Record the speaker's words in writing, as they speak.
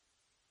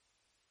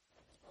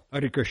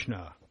Hare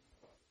Krishna.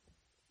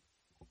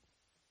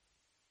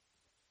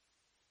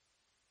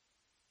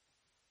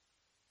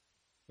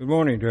 Good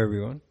morning to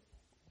everyone.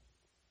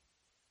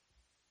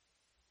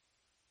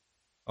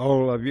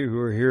 All of you who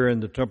are here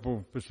in the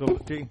temple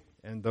facility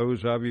and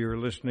those of you who are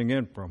listening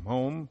in from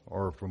home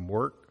or from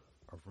work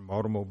or from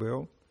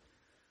automobile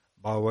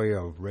by way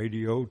of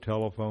radio,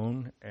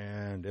 telephone,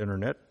 and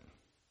internet.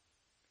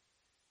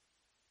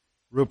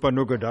 Rupa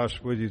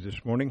Nugadas with you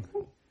this morning.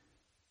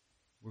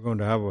 We're going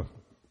to have a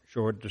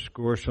short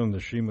discourse on the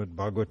Srimad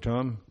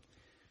Bhagavatam.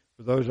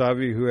 For those of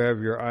you who have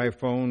your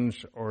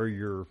iPhones or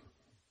your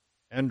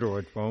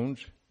Android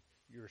phones,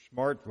 your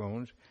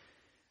smartphones,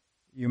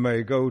 you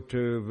may go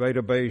to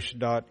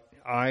Vedabase.io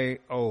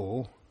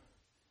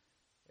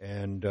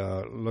and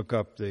look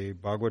up the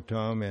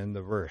Bhagavatam and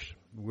the verse.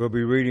 We'll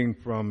be reading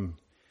from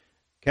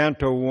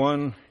Canto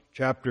 1,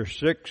 Chapter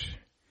 6,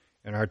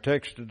 and our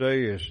text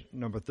today is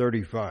number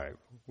 35,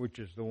 which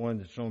is the one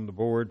that's on the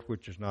board,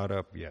 which is not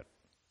up yet.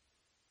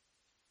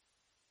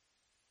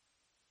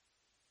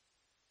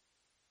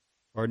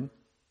 Pardon?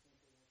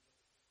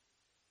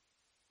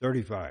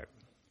 35.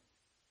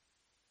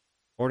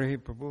 Order,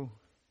 Prabhu,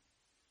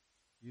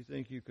 you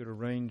think you could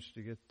arrange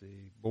to get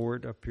the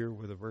board up here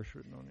with a verse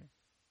written on it?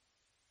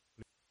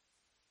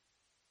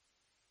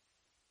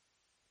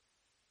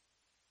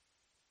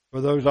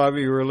 For those of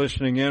you who are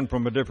listening in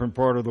from a different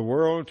part of the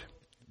world,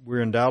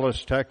 we're in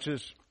Dallas,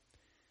 Texas,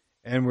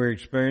 and we're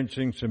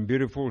experiencing some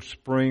beautiful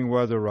spring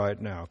weather right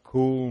now.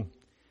 Cool,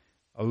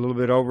 a little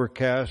bit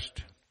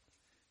overcast,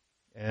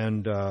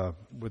 and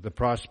with the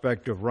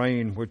prospect of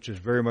rain, which is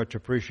very much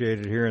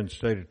appreciated here in the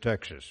state of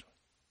Texas.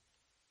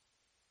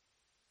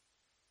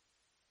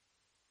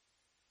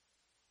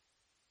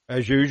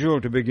 As usual,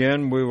 to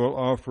begin, we will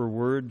offer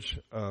words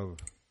of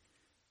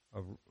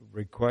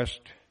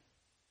request.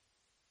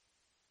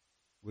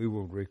 We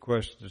will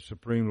request the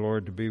Supreme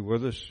Lord to be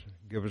with us,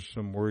 give us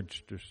some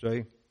words to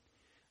say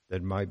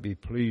that might be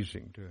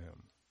pleasing to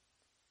Him.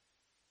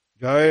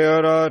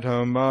 Jaya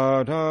Radha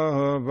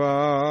Madhava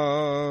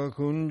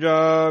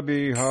Kunja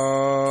Bihari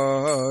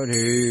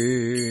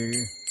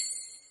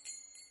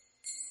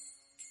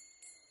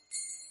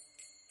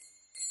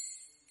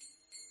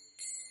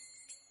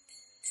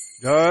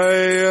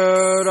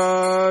Jaya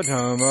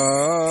Radha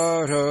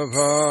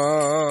Madhava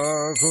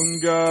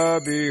Kunja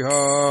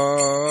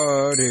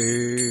Bihari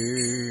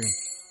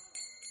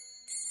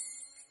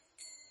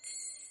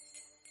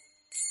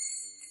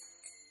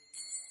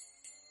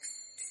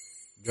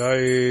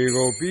Jai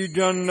Gopi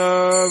Janna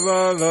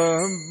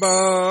Vallabha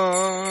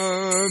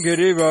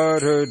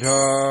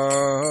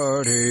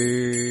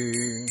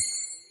Girivardhari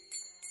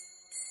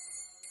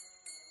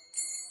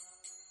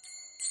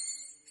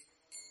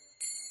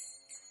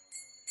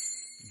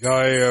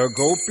Jaya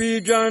Gopi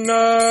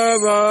Janna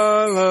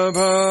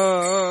Vallabha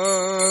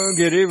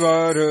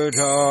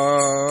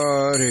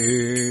Girivardhari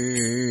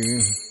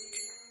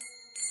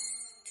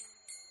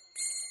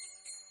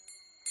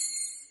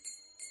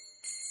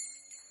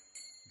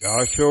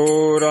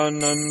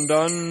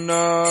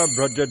Yashodanandana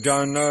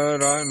Brajajana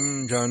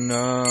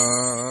Ranjana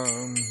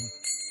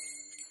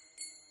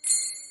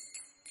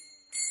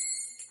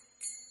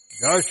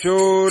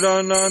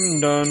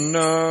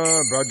Yashodanandana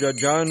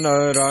Brajajana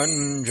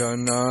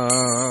Ranjana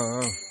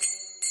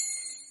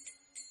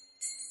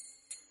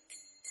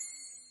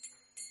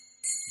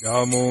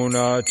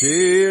Yamuna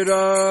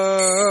Tira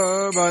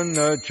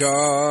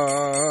Vanachari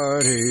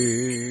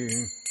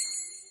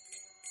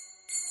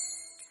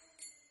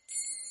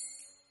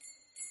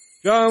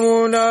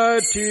Jamuna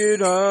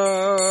Tira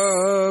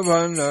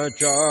Vanachari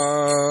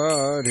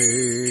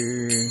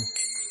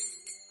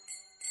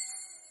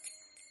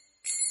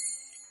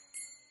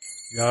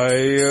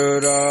Jaya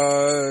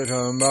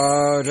Radha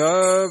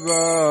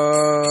Madhava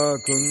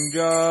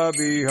Kunja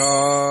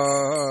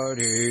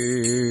Bihari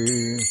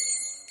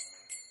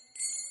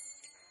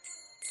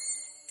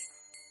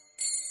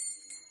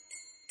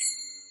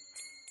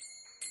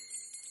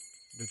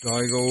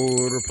Nitai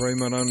Gaur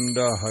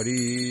Premananda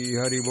Hari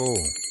Hari Bo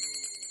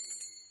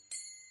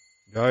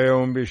Jaya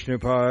Om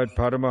Vishnupad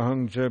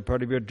Paramahamsa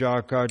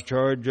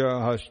Parivirjakacharya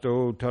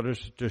Hasto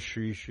Tarasita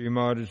Shri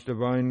Srimad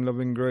Divine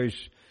Loving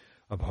Grace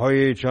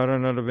Abhaye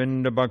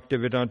Charanaravinda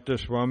Bhaktivedanta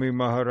Swami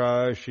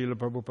Maharaj Srila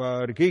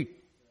Prabhupada Ki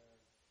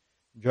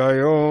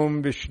Jaya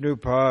Om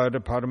Vishnupad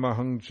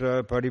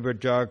Paramahamsa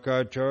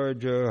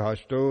Parivirjakacharya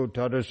Hasto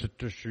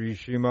Tarasita Shri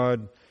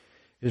Srimad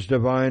His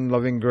Divine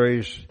Loving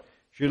Grace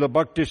Srila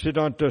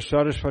Bhaktisiddhanta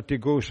Saraswati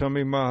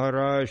Goswami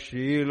Maharaj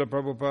Srila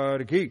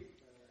Prabhupada Ki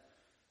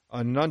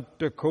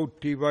Ananta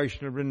Koti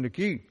Vaishnavrinda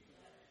Ki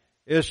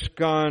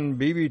ISKCON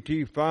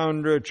BBT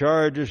Founder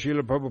Acharya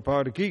Srila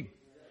Prabhupada Ki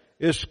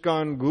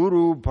ISKCON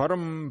Guru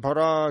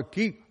Parampara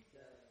Ki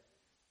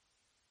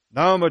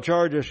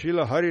Namacharya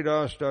Srila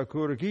Haridas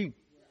Thakur Ki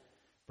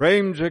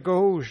Prem se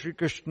kaho Shri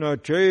Krishna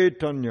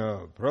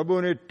Chaitanya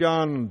Prabhu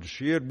Nityanand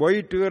Shri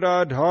Advaita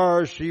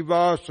Radha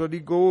Srivasadi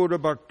Gaura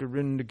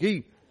Bhaktivinoda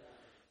Ki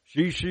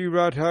Shri Shri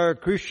Radha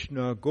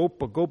Krishna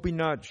Gopa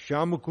Gopinath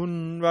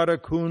Shamakund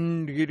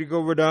Radhakund Giri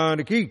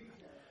Govardhana Ki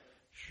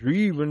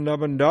Shri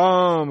Vrindavan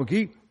Dham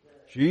ki,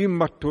 Shri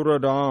Mathura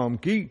Dham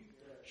ki,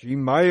 Shri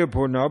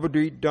Mayapur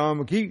Navadvip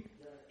Dham ki,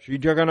 Shri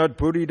Jagannath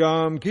Puri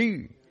Dham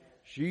ki,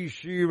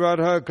 Shri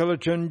Radha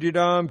Kalachandji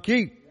Dham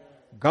ki,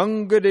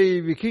 Ganga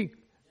Devi ki,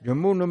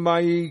 Jamuna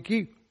Mai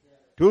ki,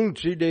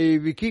 Tulsi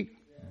Devi ki,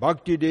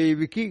 Bhakti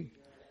Devi ki,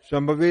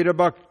 Samaveda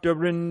Bhakta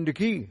Vrinda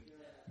ki,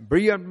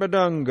 Briyat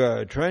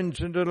Madanga,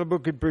 Transcendental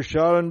Book and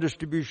Prasadam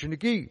Distribution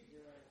ki,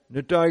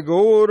 Nitai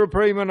Gaura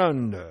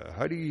Premananda,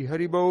 Hari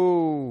Hari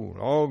Bol.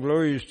 All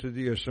glories to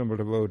the assembled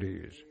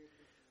devotees.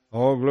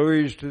 All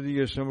glories to the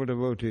assembled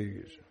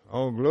devotees.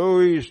 All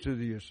glories to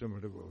the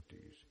assembled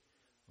devotees.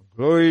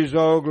 Glories,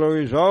 all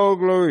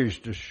glories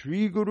to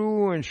Sri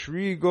Guru and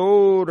Sri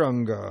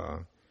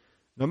Gauranga.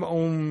 Nama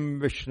Om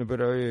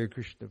Vishnapadaya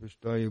Krishna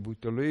Vistaya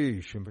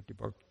Bhutale Shrimati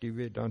Bhakti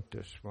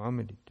Vedanta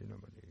Swaminiti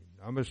Namani.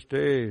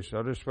 Namaste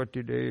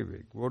Saraswati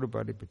Devi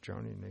Gaurabadi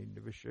Pachani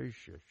Naida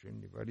Vishesha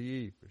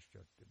Srinivadi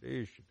Paschatta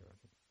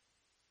Deshadani.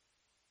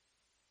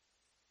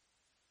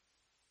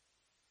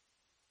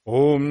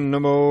 Om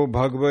Namo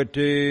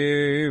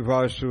Bhagavate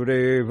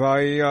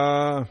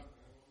Vasudevaya.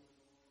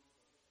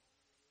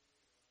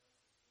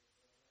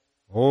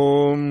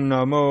 Om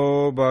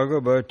Namo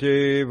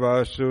Bhagavate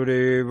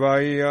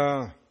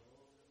Vasudevaya.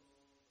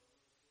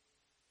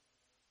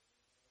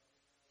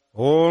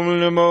 Om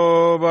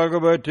Namo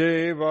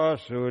Bhagavate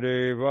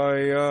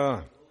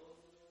Vasudevaya.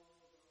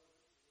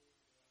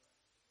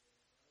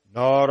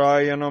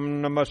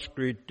 Narayanam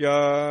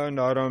Namaskritya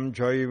Naram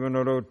Chaiva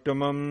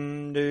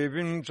Narottamam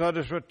Devim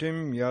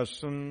Saraswatim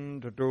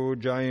Yasam Tato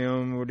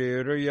Jayam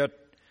Udirayat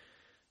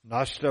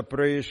Nasta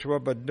Presva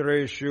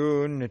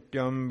Bhadreshu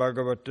Nityam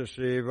Bhagavata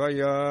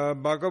Sevaya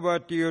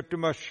Bhagavati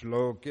Uttama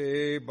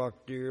Shloke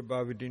Bhakti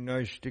Bhavati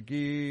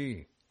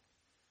Naistiki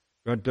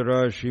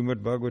Gantara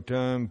Srimad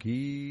Bhagavatam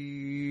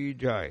Ki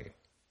Jai.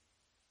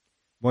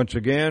 Once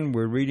again,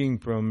 we're reading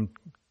from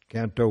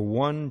Canto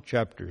 1,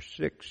 Chapter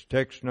 6,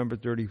 text number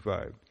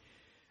 35.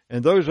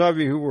 And those of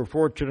you who were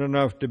fortunate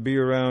enough to be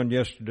around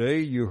yesterday,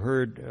 you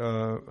heard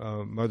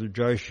Mother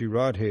Jayashree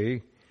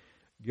Radhe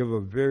give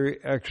a very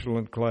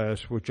excellent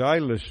class, which I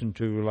listened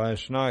to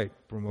last night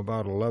from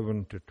about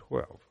 11 to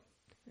 12.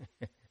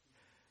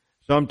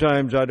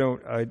 Sometimes I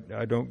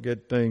don't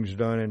get things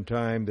done in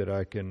time that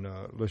I can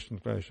listen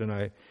to class,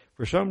 and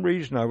for some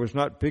reason I was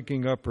not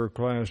picking up her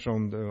class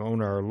on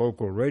our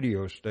local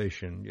radio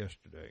station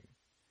yesterday.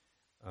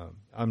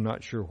 I'm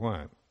not sure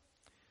why.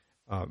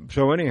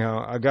 So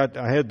anyhow, I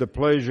had the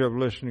pleasure of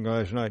listening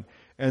last night,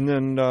 and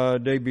then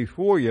day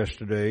before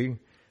yesterday,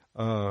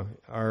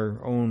 our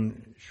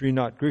own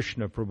Srinath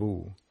Krishna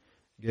Prabhu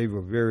gave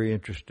a very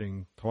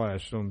interesting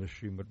class on the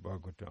Srimad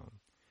Bhagavatam.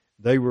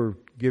 They were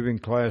giving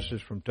classes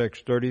from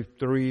text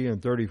 33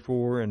 and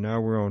 34, and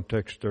now we're on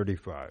text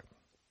 35.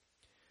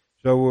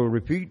 So we'll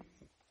repeat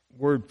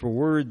word for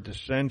word the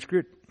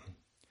Sanskrit.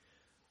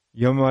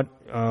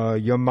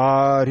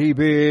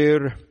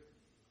 Yamaribir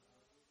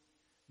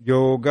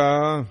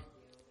Yoga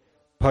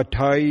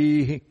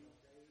Patai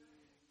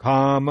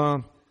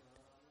Kama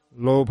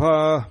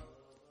Lobha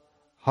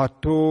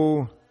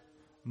Hato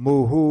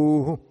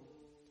Muhu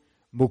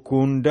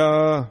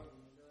Mukunda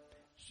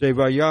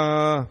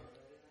Sevaya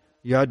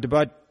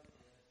Yadvat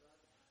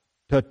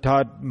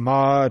Tatat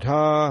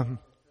Madha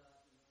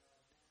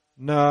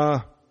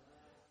Na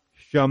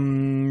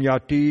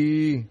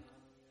Shamyati.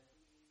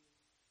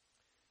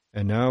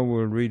 And now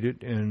we'll read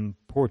it in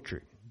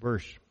poetry.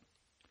 Verse.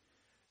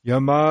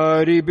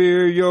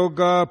 Yamaribir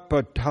Yoga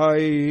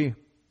Patai.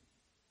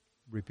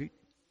 Repeat.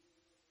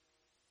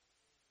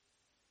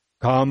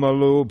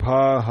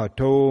 Kamalobha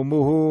Hato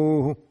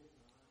Muhu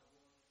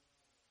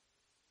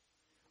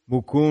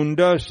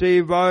Mukunda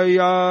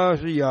Sevaya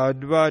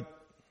Yadvat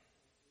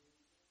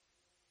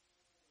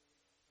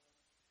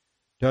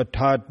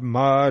Tatat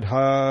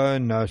Madha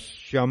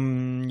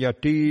Nasyam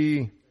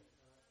Yati.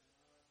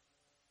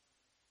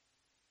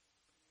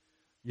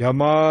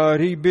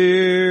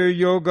 Yamaribir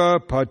Yoga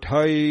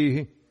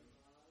Patai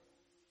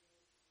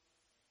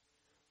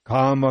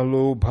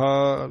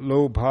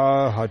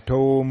Kamalobha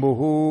Hato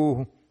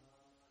Muhu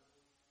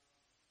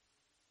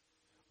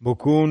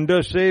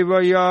Mukunda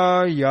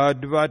Sevaya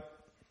Yadvat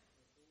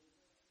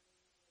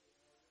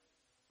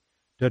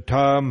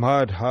Tata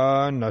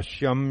Madha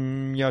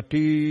Nasyam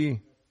Yati.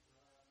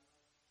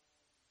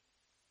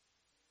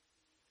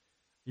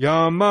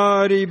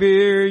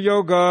 Yamaribir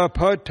Yoga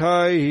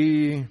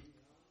Patai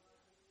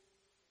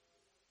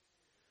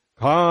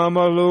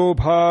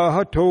Kamalobha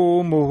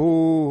Hato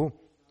Muhu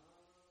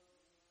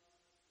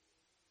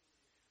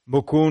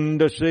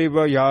Mukunda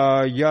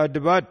Sevaya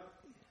Yadvat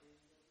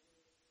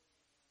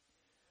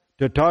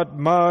Tatat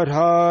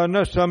Madha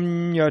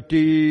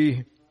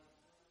Nasamyati.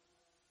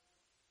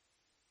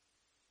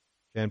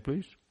 Chant,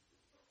 please.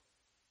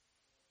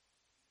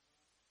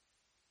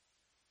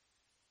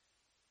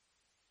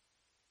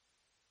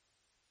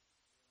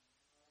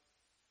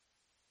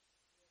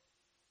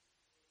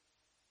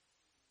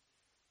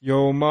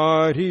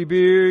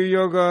 Yomaribir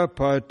Yoga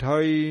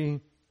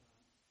Patai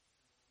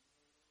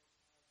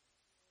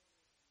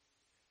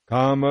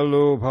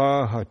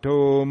Kamalobha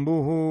hato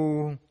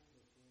muhu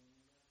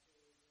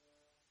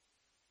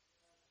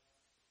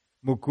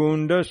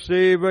Mukunda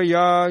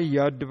sevaya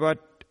yadvat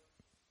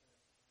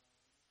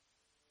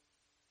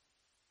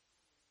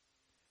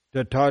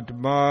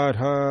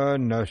Tatatmadha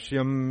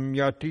nasyam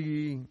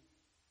yati.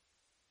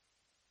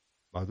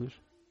 Others?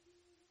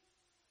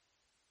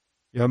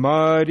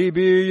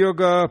 Yamadibhi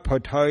yoga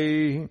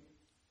patai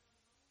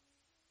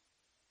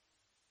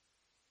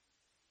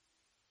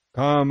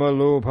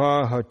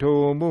Kamalobha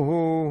hato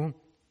muhu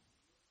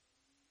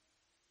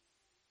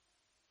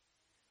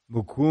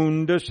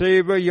Mukunda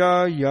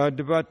sevaya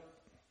yadvat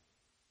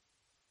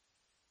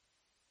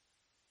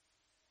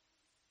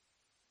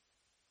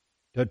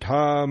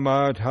Tatha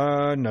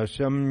madha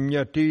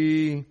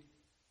nasamyati.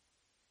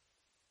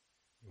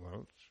 What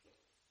else?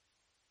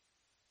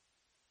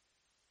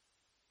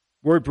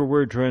 Word for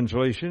word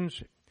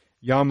translations.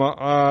 Yama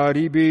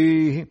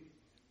aribi.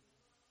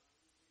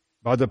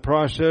 By the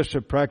process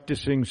of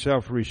practicing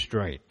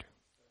self-restraint.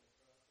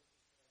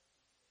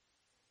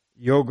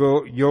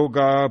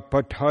 Yoga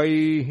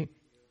patai.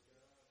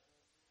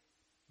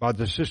 By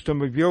the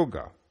system of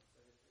yoga.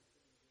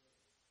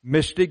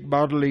 Mystic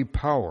bodily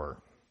power.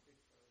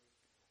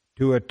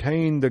 To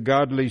attain the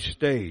godly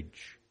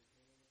stage.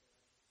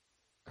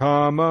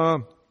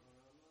 Kama,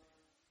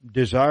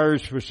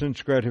 desires for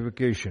sense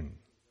gratification.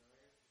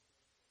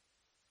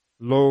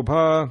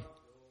 Lobha,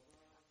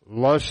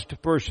 lust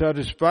for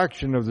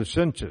satisfaction of the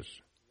senses.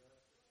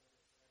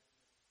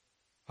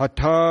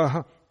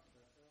 Hatha,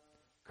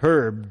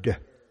 curbed.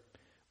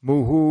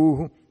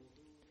 Muhu,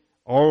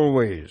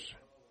 always.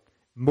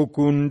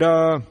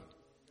 Mukunda,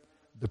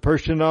 the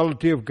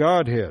personality of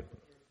Godhead.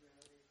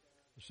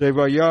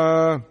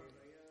 Sevaya,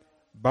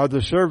 by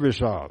the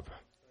service of.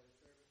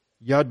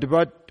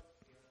 Yadvat,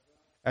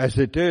 as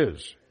it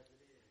is.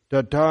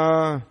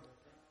 Tata,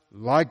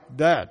 like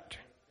that.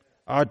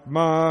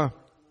 Atma,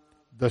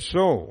 the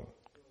soul.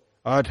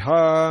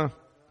 Adha,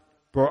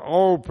 for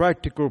all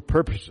practical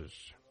purposes.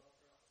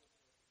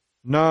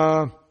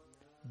 Na,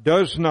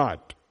 does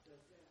not.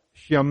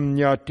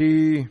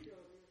 Shyamyati,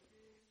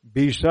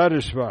 be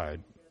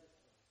satisfied.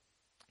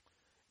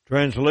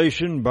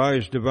 Translation by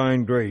His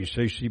Divine Grace,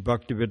 A.C.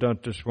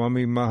 Bhaktivedanta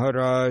Swami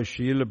Maharaj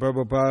Srila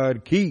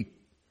Prabhupada Ki.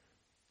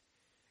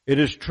 It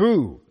is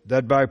true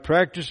that by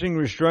practicing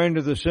restraint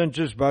of the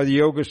senses by the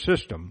yoga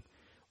system,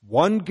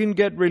 one can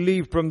get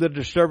relief from the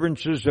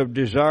disturbances of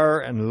desire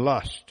and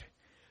lust.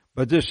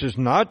 But this is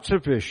not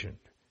sufficient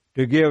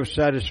to give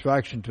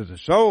satisfaction to the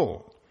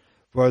soul,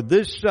 for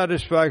this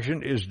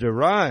satisfaction is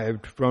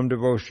derived from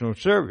devotional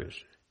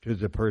service to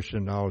the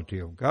personality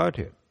of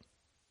Godhead.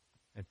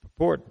 And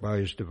purport by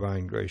His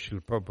Divine Grace,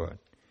 Srila Prabhupada.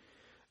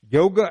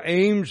 Yoga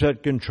aims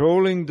at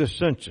controlling the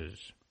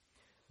senses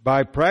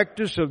by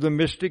practice of the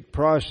mystic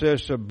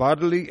process of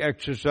bodily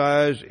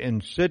exercise in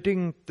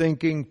sitting,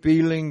 thinking,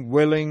 feeling,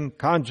 willing,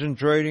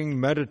 concentrating,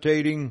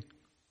 meditating,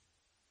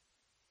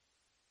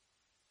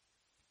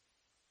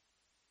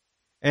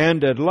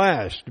 and at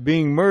last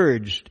being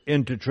merged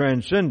into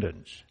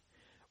transcendence.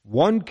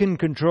 One can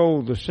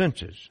control the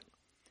senses.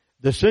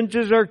 The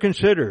senses are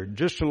considered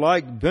just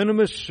like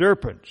venomous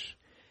serpents,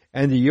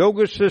 and the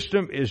yoga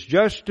system is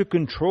just to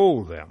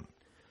control them.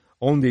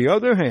 On the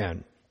other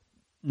hand,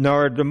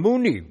 Narada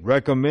Muni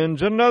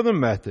recommends another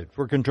method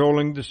for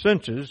controlling the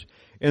senses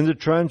in the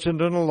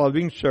transcendental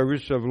loving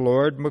service of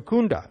Lord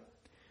Mukunda,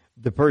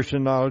 the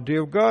personality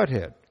of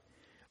Godhead.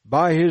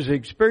 By his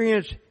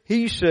experience,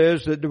 he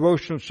says that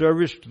devotional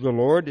service to the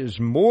Lord is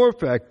more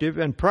effective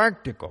and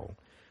practical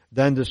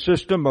than the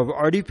system of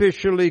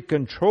artificially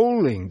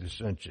controlling the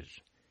senses.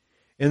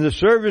 In the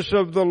service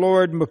of the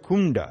Lord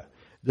Mukunda,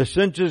 the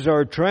senses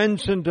are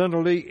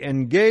transcendentally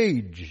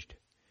engaged.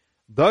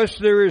 Thus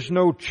there is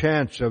no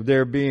chance of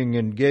their being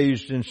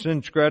engaged in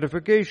sense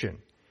gratification.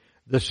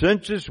 The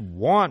senses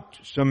want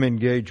some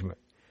engagement.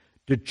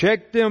 To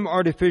check them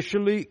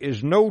artificially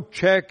is no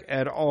check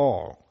at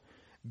all,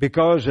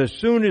 because as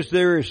soon as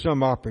there is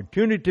some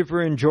opportunity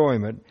for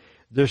enjoyment,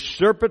 the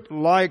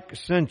serpent-like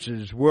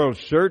senses will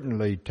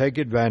certainly take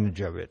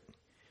advantage of it.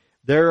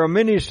 There are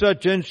many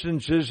such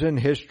instances in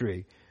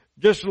history,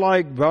 just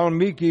like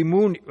Vishwamitra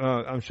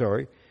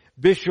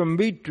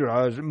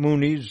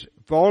Muni's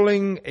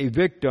falling a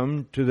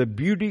victim to the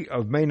beauty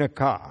of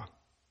Menaka,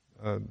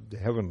 the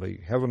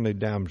heavenly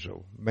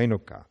damsel,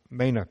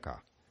 Menaka.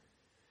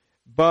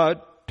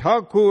 But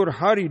Thakur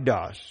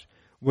Haridas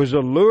was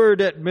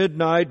allured at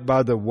midnight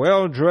by the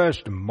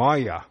well-dressed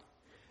Maya,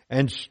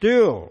 and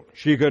still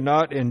she could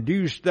not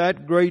induce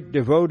that great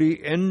devotee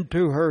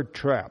into her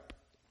trap.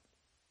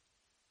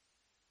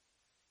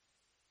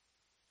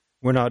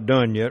 We're not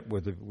done yet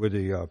with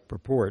the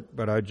purport,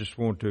 but I just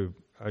want to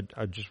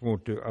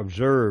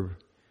observe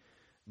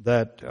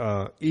that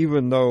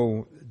even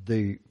though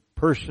the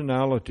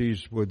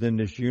personalities within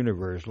this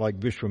universe,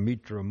 like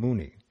Vishwamitra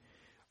Muni,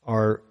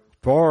 are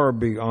far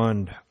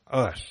beyond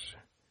us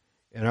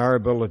in our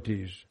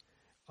abilities,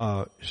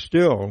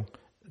 still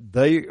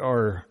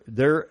their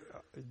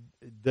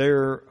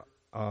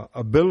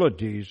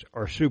abilities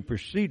are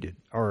superseded,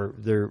 or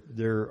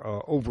they're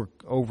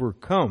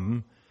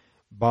overcome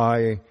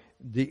by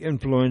the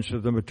influence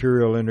of the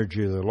material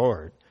energy of the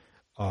Lord.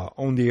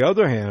 On the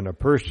other hand, a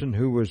person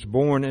who was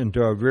born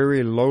into a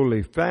very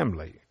lowly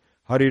family,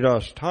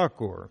 Haridas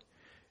Thakur,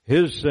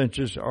 his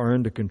senses are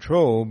under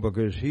control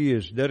because he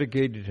has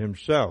dedicated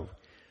himself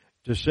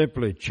to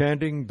simply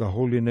chanting the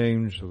holy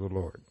names of the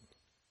Lord.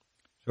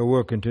 So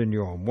we'll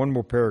continue on. One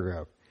more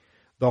paragraph.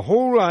 The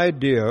whole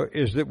idea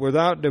is that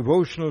without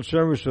devotional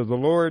service of the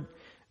Lord,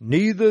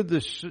 neither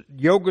the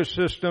yoga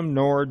system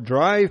nor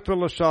dry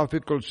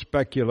philosophical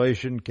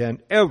speculation can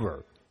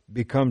ever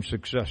become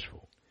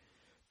successful.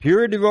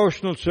 Pure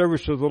devotional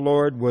service of the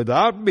Lord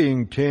without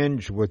being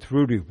tinged with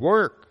fruitive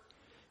work,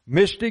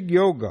 mystic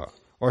yoga,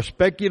 or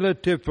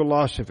speculative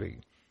philosophy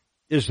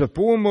is the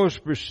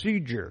foremost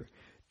procedure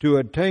to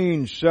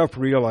attain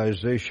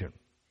self-realization.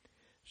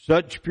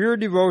 Such pure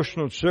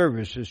devotional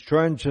service is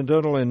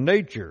transcendental in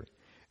nature,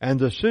 and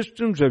the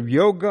systems of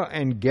yoga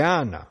and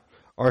jnana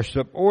are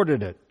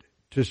subordinate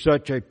to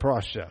such a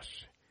process.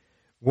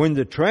 When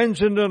the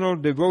transcendental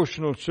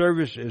devotional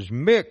service is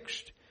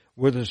mixed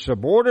with a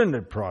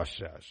subordinate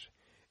process,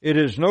 it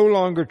is no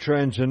longer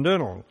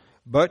transcendental,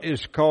 but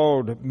is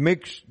called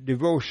mixed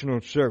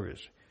devotional service.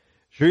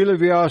 Srila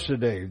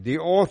Vyasadeva, the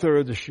author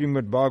of the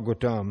Srimad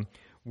Bhagavatam,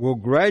 will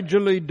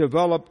gradually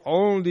develop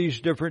all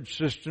these different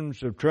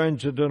systems of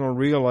transcendental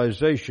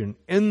realization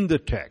in the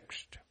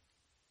text.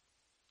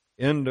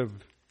 End of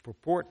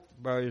purport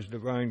by His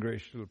Divine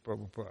Grace Srila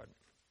Prabhupada.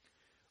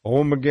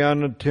 Om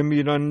Jnana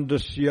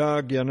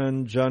Timirandasya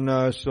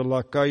Jnananjana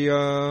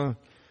Salakaya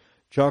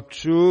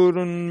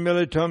Chaksurun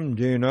Militam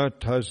Jena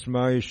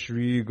Tasmai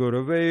Shri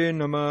Gurave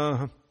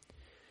Namah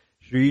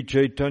Shri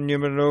Chaitanya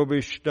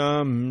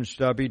Manobishtam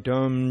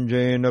Stapitam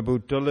Jena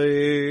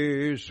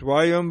Bhutale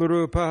Swayam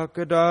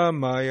Rupakada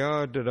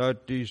Maya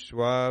Dadati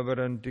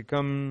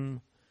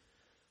Swavarantikam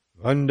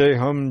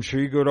Vandeham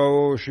Shri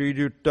Guru Shri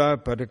Jutta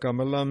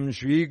Padakamalam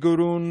Shri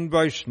Gurun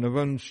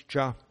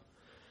Vaishnavanscha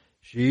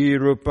Shri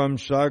Rupam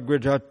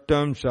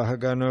Sagrajatam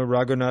Sahagana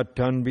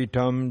Raghunathan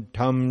Vitam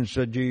Tam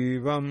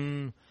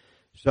Sajivam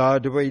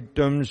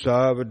Sadvaitam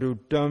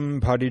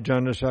Savadutam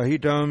Parijana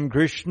Sahitam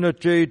Krishna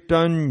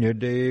Chaitanya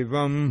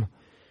Devam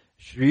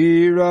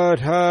Shri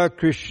Radha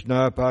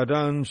Krishna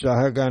Padam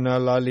Sahagana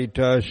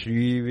Lalita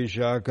Shri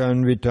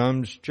Vishakan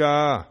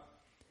Vitamscha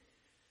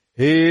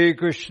He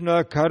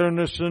Krishna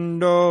Karana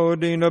Sando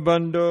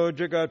Dinabando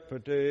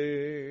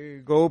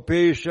Jagatpate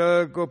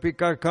Gopesha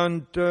Gopika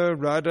Kanta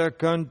Radha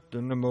Kanta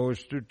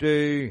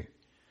Namostute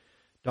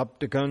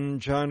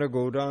Taptakanchana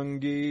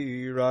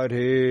Godangi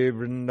Radhe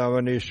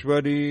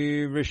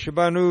Vrindavaneshwari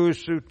Vrishabhanu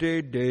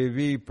Sute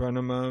Devi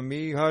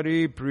Pranamami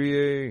Hari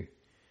Priye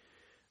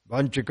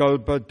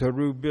Vanchakalpa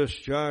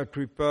Tarubhyascha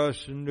Kripa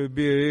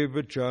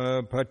Sindhubhya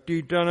Cha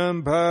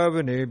Patitanam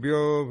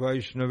Bhavanebhyo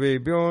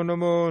Vaishnavebhyo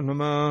Namo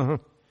Namah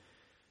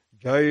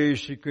Jai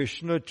Shri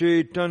Krishna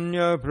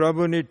Chaitanya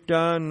Prabhu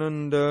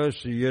Nityananda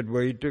Sri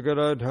Advaita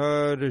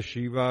Gadadhara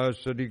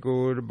Shivasari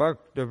Gaur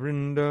Bhakta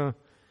Vrinda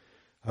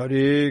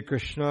Hare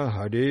Krishna,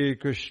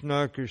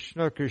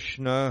 Krishna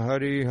Krishna,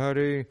 Hare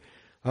Hare,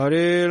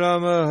 Hare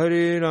Rama,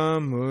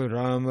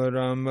 Rama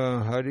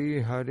Rama,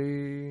 Hare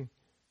Hare.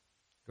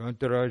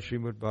 Kantaraj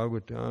Srimad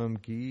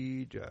Bhagavatam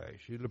ki jai,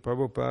 Srila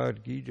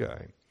Prabhupada ki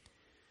jai.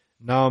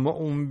 Nama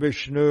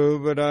Vishnu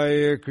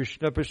Vadaya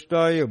Krishna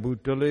Pastaya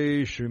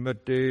Bhutale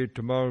Srimate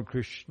Tamal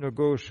Krishna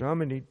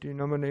Goswaminiti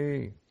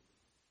Namane.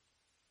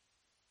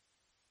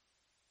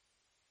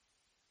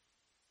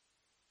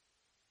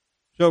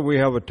 So we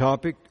have a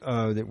topic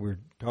that we're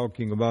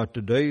talking about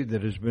today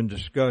that has been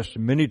discussed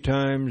many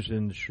times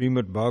in the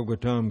Srimad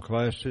Bhagavatam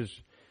classes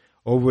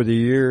over the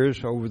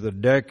years, over the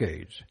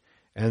decades,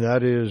 and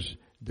that is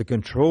the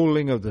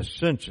controlling of the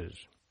senses.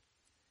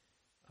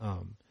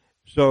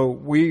 So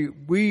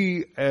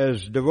we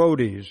as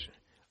devotees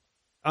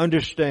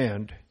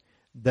understand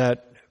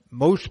that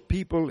most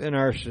people in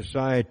our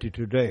society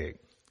today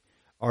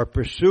are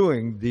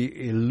pursuing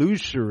the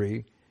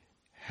illusory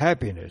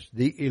happiness,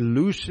 the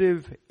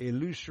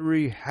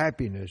illusory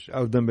happiness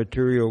of the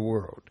material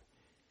world.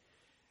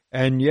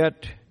 And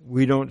yet,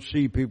 we don't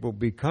see people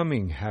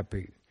becoming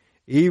happy.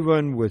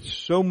 Even with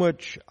so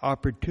much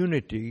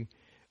opportunity,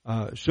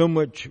 so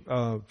much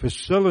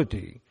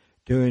facility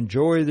to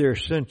enjoy their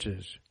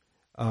senses,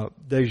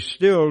 they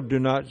still do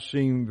not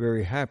seem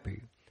very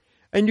happy.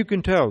 And you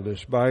can tell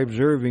this by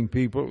observing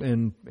people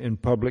in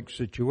public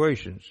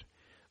situations,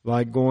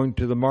 like going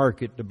to the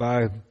market to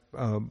buy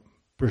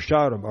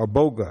prasadam or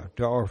boga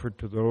to offer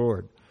to the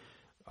Lord,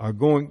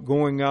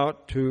 going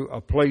out to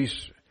a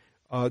place.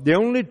 The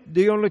only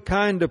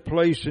kind of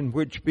place in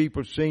which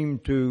people seem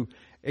to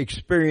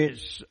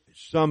experience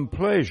some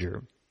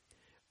pleasure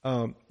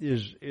are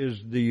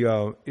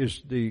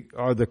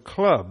the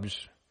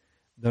clubs,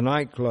 the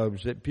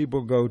nightclubs that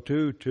people go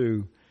to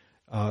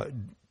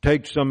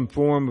take some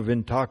form of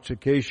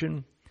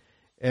intoxication,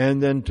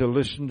 and then to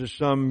listen to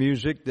some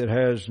music that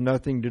has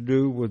nothing to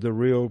do with the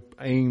real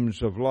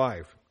aims of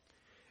life.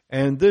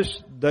 And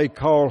this they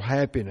call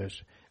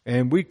happiness.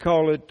 And we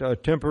call it a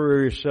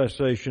temporary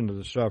cessation of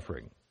the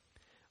suffering.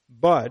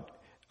 But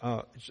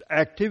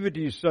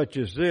activities such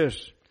as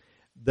this,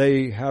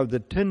 they have the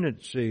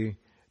tendency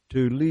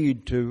to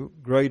lead to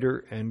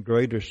greater and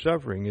greater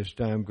suffering as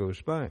time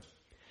goes by.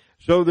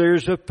 So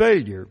there's a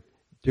failure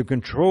to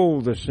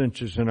control the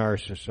senses in our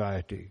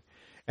society.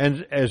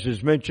 And as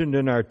is mentioned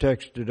in our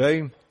text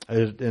today,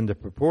 as in the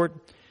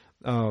purport,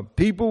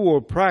 people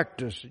will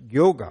practice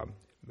yoga,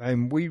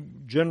 and we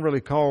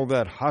generally call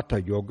that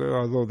hatha yoga,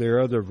 although there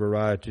are other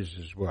varieties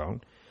as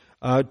well,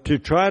 to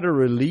try to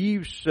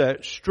relieve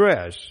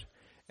stress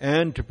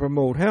and to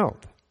promote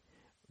health.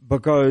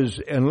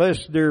 Because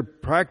unless they're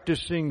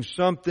practicing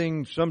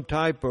something, some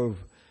type of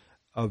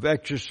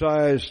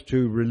exercise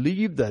to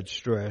relieve that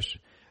stress,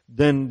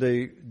 then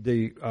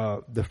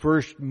the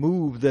first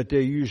move that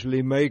they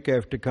usually make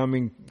after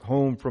coming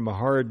home from a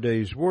hard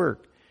day's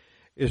work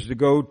is to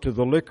go to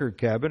the liquor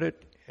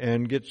cabinet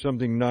and get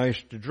something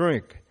nice to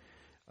drink.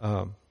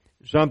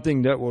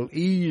 Something that will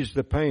ease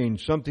the pain,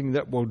 something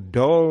that will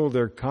dull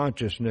their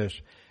consciousness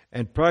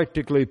and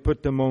practically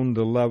put them on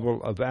the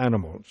level of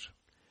animals.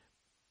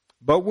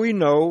 But we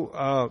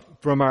know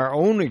from our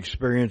own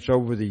experience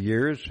over the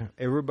years,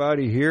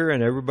 everybody here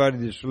and everybody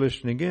that's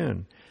listening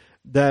in,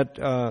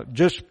 that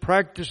just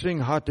practicing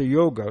hatha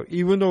yoga,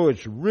 even though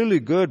it's really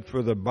good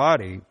for the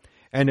body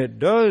and it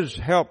does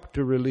help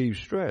to relieve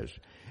stress,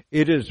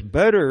 it is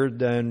better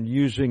than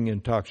using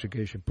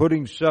intoxication,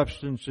 putting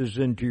substances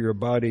into your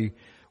body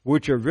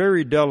which are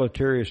very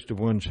deleterious to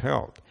one's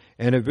health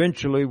and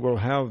eventually will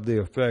have the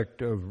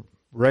effect of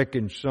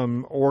wrecking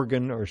some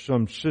organ or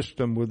some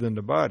system within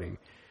the body.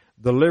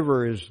 The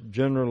liver is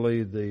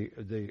generally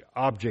the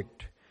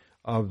object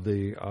of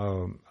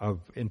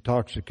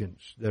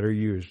intoxicants that are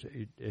used.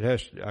 It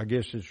has, I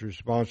guess, it's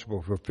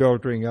responsible for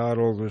filtering out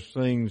all those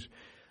things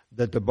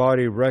that the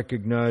body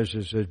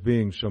recognizes as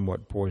being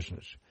somewhat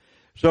poisonous.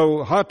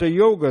 So hatha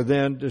yoga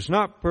then does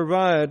not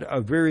provide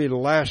a very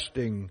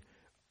lasting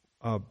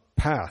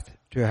path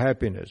to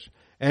happiness.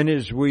 And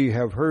as we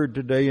have heard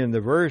today in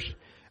the verse,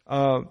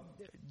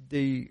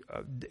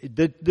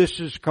 this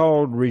is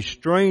called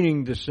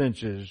restraining the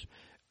senses.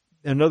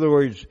 In other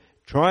words,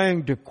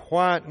 trying to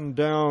quieten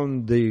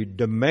down the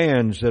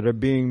demands that are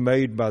being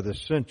made by the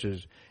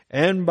senses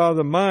and by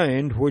the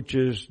mind, which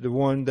is the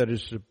one that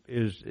is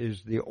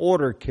the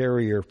order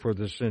carrier for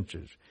the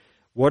senses.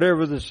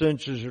 Whatever the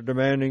senses are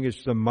demanding,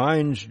 it's the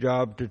mind's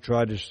job to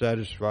try to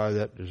satisfy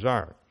that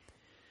desire.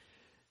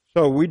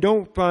 So we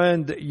don't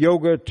find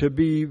yoga to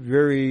be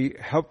very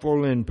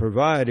helpful in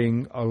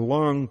providing a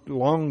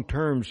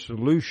long-term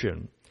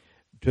solution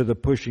to the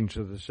pushings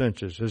of the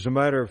senses. As a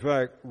matter of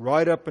fact,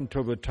 right up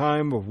until the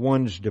time of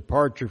one's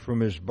departure from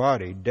his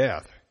body,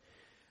 death,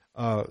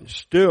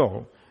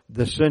 still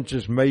the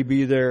senses may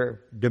be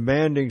there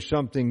demanding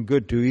something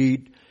good to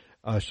eat,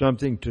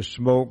 something to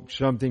smoke,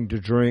 something to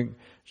drink,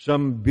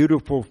 some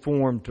beautiful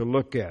form to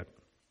look at.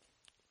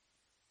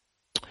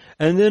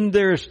 And then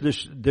there's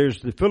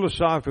the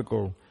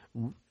philosophical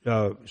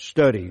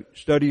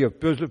study of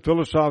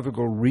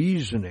philosophical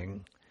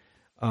reasoning,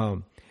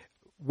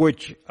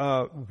 which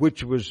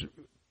was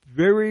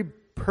very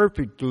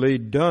perfectly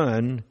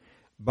done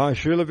by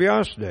Srila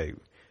Vyasadeva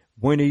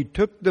when he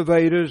took the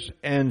Vedas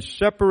and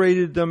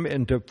separated them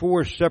into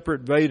 4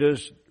 separate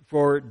Vedas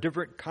for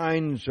different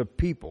kinds of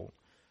people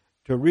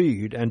to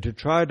read and to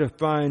try to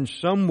find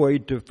some way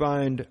to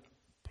find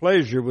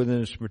pleasure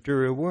within this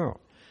material world.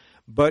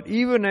 But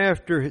even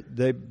after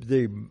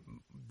the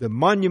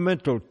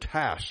monumental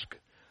task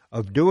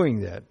of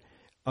doing that,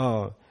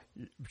 Srila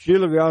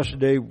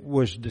Vyasadeva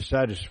was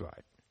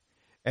dissatisfied.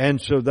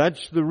 And so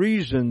that's the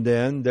reason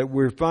then that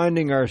we're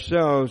finding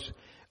ourselves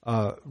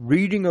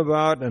reading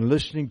about and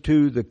listening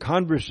to the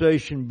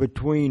conversation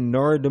between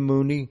Narada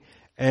Muni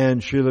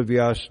and Srila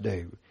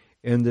Vyasadeva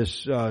in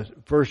this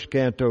first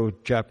canto,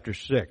 chapter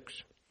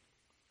 6.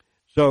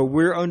 So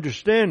we're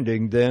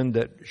understanding then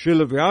that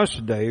Srila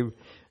Vyasadeva,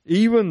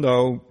 even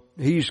though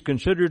he's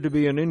considered to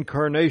be an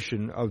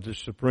incarnation of the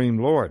Supreme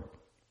Lord,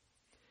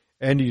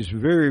 and he's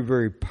very,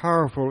 very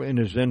powerful in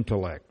his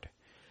intellect,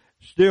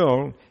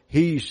 still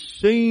he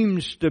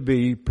seems to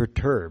be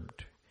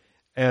perturbed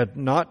at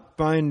not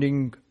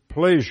finding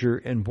pleasure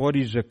in what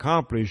he's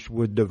accomplished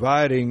with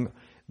dividing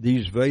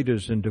these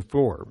Vedas into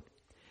 4.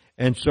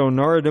 And so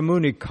Narada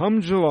Muni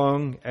comes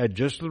along at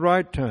just the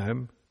right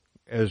time,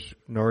 as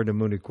Narada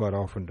Muni quite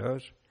often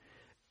does,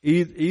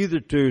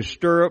 either to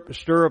stir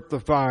up the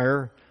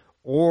fire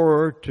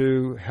or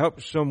to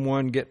help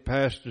someone get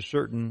past a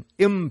certain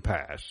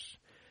impasse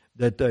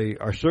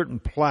a certain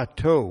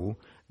plateau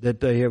that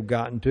they have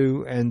gotten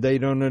to, and they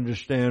don't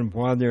understand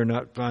why they're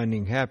not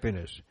finding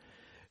happiness.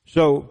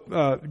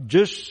 So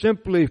just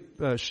simply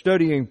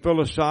studying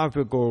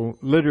philosophical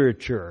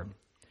literature,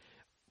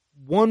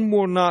 one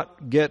will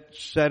not get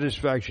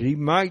satisfaction. He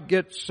might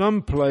get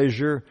some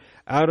pleasure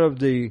out of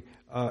the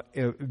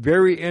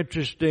very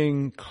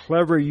interesting,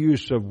 clever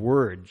use of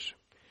words,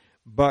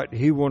 but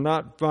he will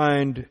not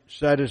find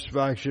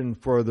satisfaction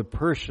for the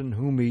person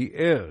whom he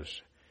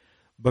is.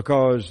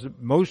 because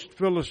most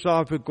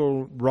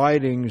philosophical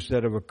writings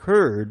that have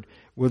occurred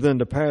within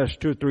the past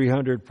 200,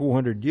 300,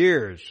 400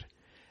 years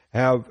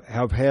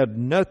have had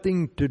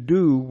nothing to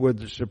do with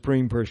the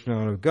Supreme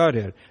Personality of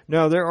Godhead.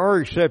 Now, there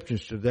are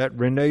exceptions to that.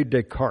 René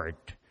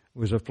Descartes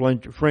was a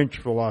French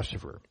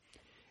philosopher.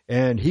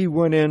 And he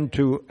went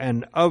into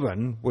an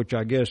oven, which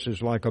I guess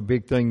is like a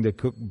big thing to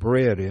cook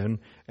bread in.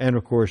 And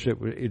of course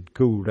it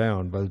cooled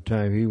down by the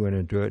time he went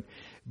into it.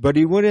 But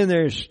he went in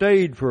there and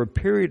stayed for a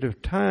period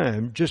of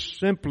time, just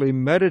simply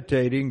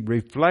meditating,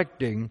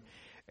 reflecting.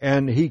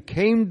 And he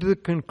came to the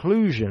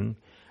conclusion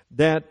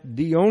that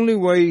the only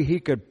way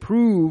he could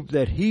prove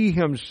that he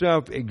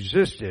himself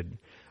existed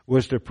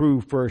was to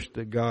prove first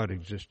that God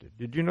existed.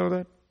 Did you know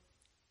that?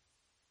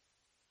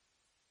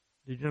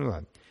 Did you know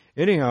that?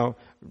 Anyhow,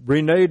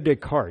 René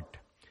Descartes,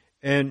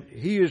 and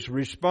he is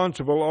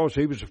responsible also,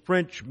 he was a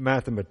French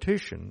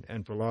mathematician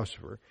and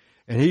philosopher,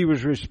 and he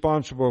was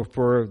responsible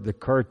for the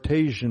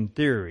Cartesian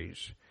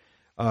theories.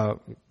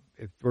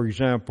 For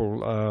example,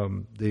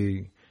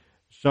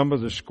 some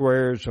of the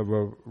squares of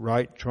a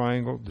right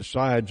triangle, the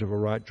sides of a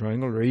right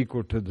triangle are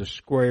equal to the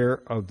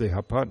square of the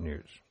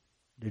hypotenuse.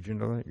 Did you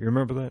know that? You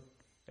remember that?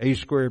 A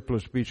squared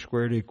plus B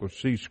squared equals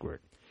C squared.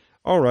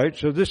 All right,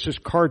 so this is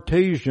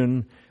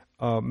Cartesian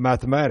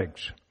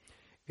mathematics.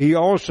 He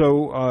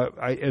also,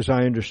 as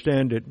I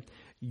understand it,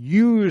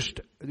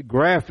 used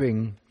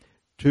graphing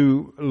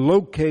to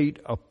locate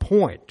a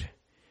point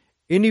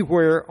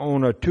anywhere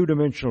on a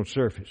two-dimensional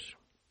surface.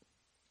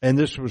 And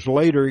this was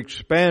later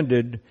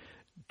expanded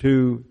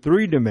to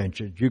 3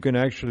 dimensions. You can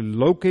actually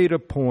locate a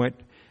point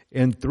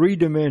in 3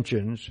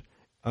 dimensions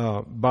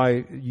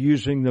by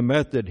using the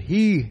method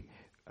he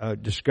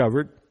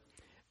discovered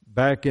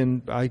back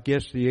in, I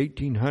guess, the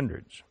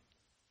 1800s.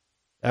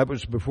 That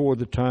was before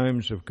the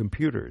times of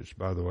computers,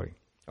 by the way,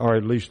 or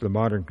at least the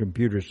modern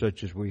computers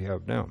such as we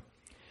have now.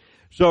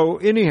 So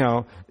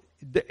anyhow,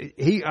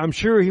 I'm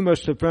sure he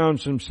must have found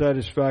some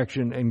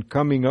satisfaction in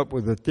coming up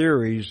with the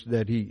theories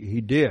that he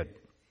did.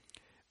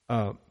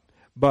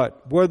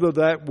 But whether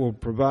that will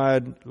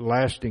provide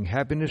lasting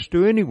happiness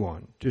to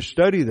anyone, to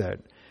study that,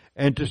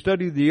 and to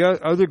study the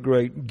other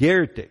great,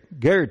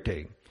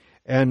 Goethe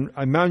and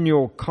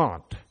Immanuel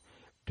Kant,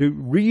 to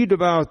read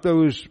about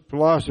those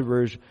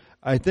philosophers,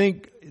 I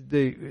think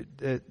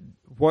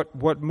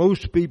what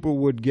most people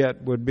would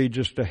get would be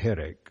just a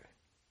headache,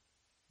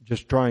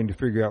 just trying to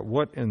figure out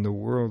what in the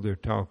world they're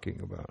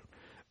talking about.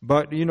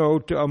 But,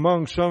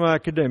 among some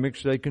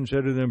academics, they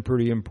consider them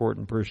pretty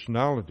important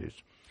personalities.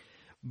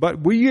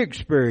 But we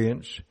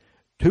experience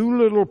too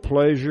little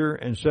pleasure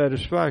and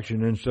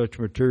satisfaction in such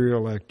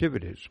material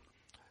activities,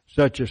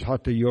 such as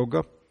Hatha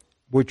Yoga,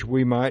 which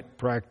we might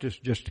practice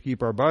just to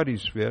keep our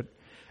bodies fit,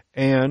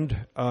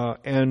 and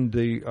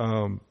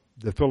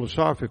the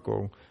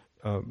philosophical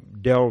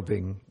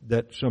delving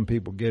that some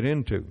people get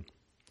into.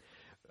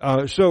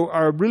 So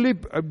our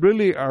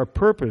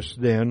purpose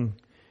then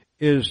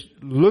is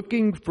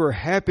looking for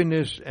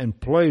happiness and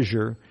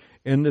pleasure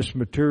in this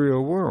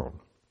material world.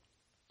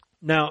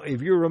 Now,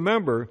 if you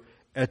remember,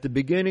 at the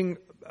beginning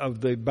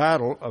of the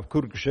battle of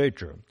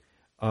Kurukshetra,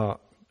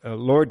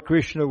 Lord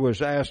Krishna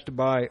was asked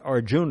by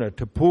Arjuna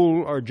to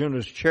pull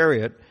Arjuna's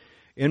chariot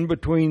in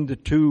between the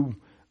two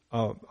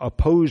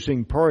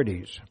opposing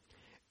parties,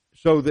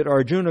 so that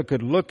Arjuna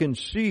could look and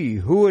see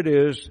who it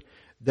is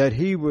that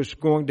he was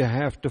going to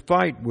have to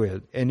fight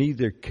with and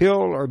either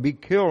kill or be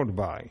killed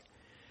by.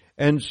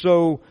 And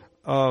so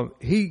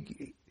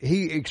he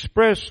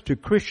expressed to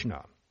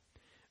Krishna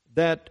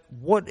that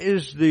what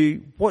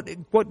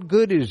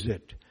good is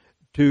it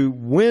to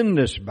win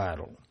this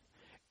battle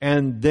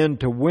and then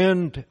to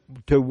win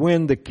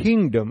the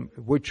kingdom,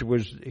 which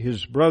was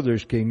his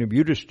brother's kingdom,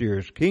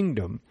 Yudhishthira's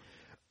kingdom,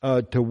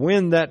 to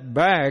win that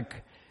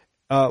back.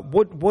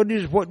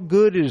 What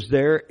good is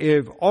there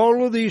if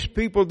all of these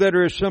people that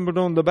are assembled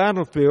on the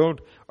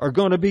battlefield are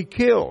going to be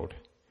killed?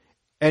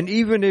 And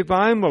even if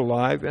I'm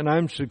alive and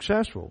I'm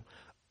successful,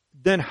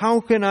 then how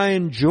can I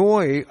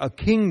enjoy a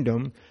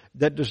kingdom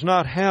that does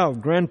not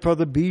have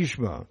grandfather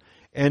Bhishma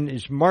and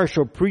his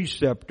martial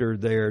preceptor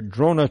there,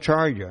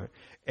 Dronacharya,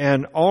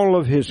 and all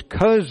of his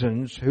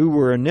cousins who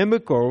were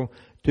inimical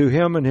to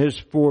him and his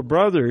 4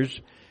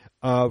 brothers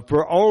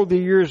for all the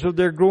years of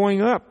their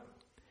growing up?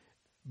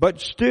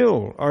 But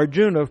still,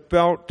 Arjuna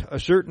felt a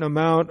certain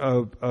amount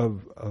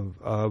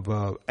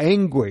of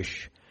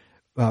anguish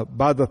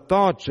by the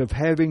thoughts of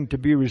having to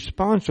be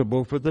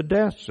responsible for the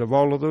deaths of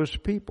all of those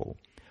people,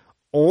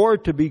 or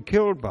to be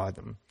killed by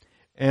them.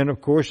 And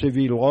of course, if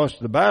he lost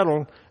the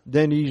battle,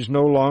 then he's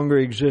no longer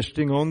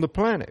existing on the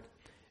planet.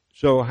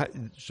 So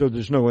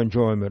there's no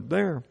enjoyment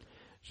there.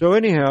 So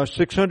anyhow,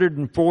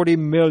 640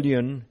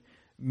 million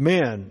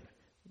men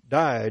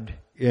died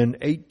in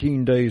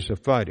 18 days of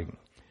fighting.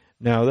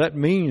 Now that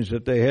means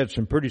that they had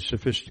some pretty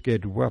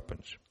sophisticated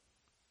weapons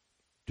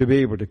to be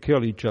able to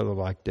kill each other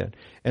like that.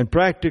 And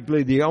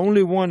practically the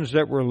only ones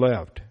that were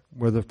left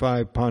were the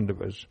 5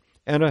 Pandavas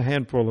and a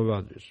handful of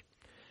others.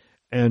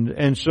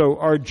 And so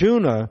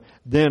Arjuna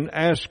then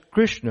asked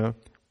Krishna,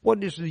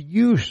 what is the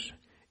use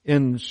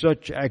in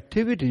such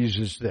activities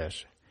as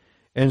this.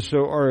 And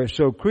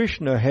so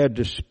Krishna had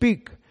to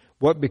speak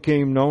what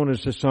became known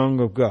as the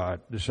Song of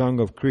God, the Song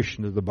of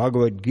Krishna, the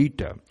Bhagavad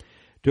Gita,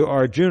 to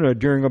Arjuna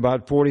during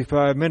about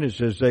 45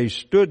 minutes as they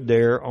stood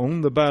there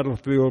on the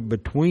battlefield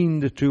between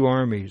the two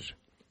armies.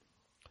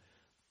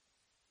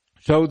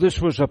 So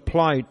this was a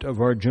plight of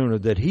Arjuna,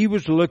 that he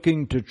was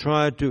looking to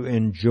try to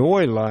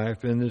enjoy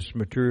life in this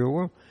material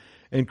world.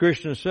 And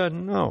Krishna said,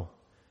 no.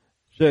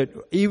 Said,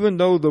 even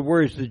though the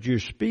words that you're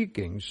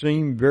speaking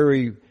seem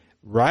very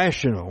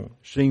rational,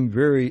 seem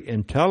very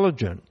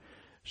intelligent,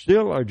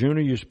 still,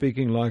 Arjuna, you're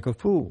speaking like a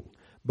fool,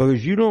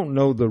 because you don't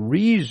know the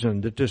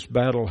reason that this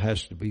battle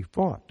has to be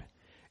fought.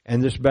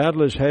 And this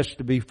battle has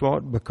to be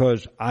fought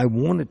because I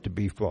want it to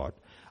be fought.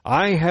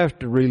 I have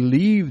to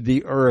relieve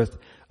the earth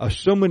of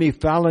so many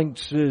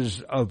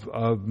phalanxes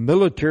of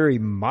military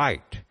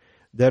might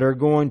that are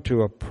going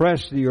to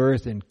oppress the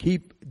earth and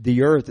keep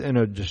the earth in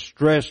a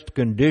distressed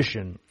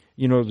condition.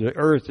 You know, the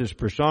earth is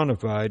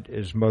personified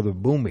as Mother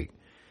Bhumi.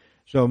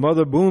 So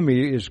Mother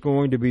Bhumi is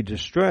going to be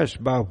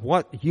distressed by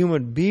what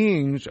human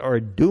beings are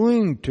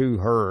doing to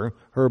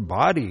her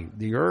body,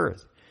 the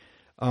earth.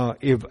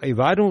 If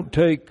I don't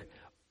take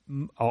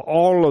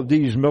all of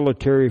these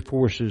military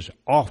forces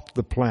off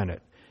the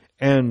planet,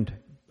 and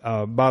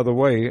by the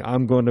way,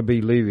 I'm going to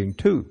be leaving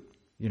too.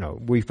 You know,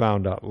 we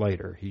found out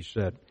later, he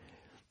said.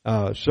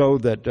 So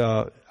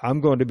that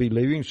I'm going to be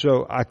leaving,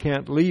 so I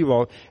can't leave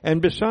all.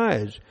 And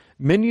besides,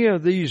 many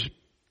of these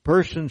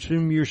persons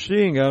whom you're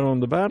seeing out on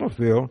the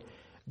battlefield,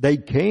 they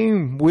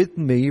came with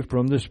me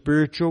from the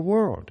spiritual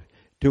world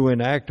to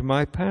enact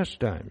my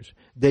pastimes.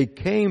 They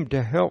came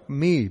to help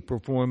me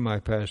perform my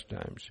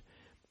pastimes.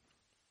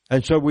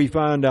 And so we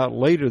find out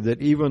later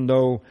that even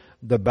though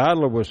the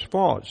battle was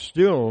fought,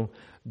 still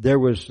there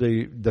was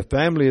the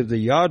family of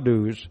the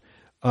Yadus,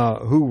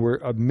 who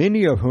were,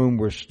 many of whom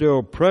were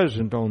still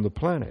present on the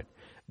planet.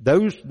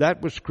 That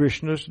was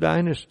Krishna's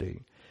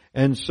dynasty.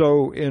 And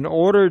so in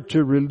order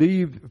to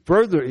relieve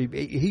further,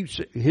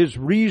 his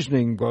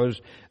reasoning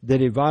was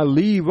that if I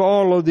leave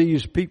all of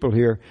these people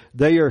here,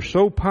 they are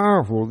so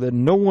powerful that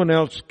no one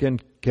else can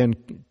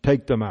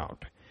take them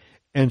out.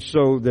 And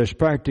so there's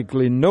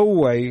practically no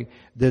way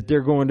that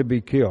they're going to be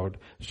killed.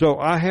 So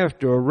I have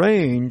to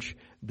arrange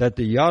that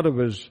the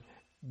Yadavas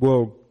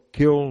will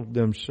kill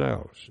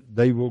themselves.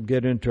 They will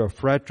get into a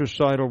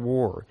fratricidal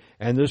war.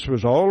 And this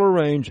was all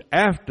arranged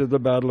after the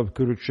Battle of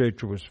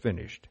Kurukshetra was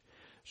finished.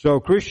 So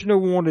Krishna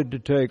wanted to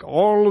take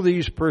all of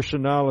these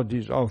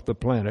personalities off the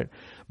planet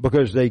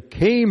because they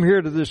came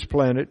here to this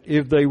planet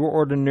if they were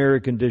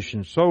ordinary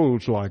conditioned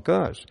souls like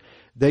us.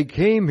 They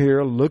came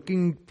here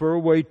looking for a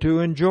way to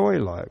enjoy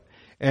life.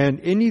 And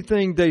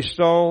anything they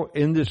saw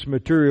in this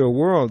material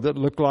world that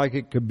looked like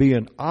it could be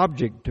an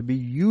object to be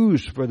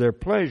used for their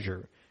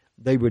pleasure,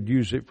 they would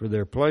use it for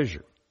their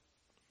pleasure.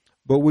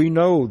 But we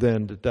know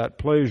then that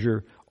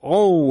pleasure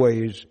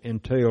always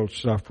entails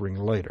suffering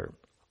later.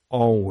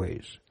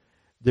 Always.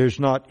 There's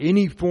not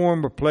any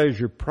form of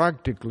pleasure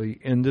practically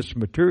in this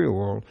material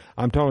world.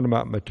 I'm talking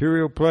about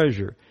material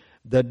pleasure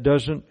that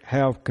doesn't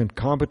have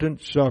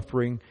concomitant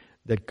suffering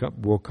that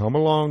will come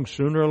along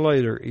sooner or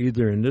later,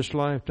 either in this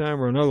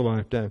lifetime or another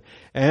lifetime.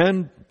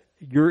 And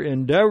your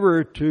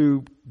endeavor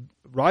to,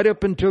 right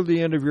up until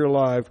the end of your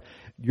life,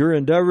 your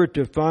endeavor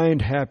to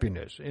find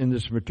happiness in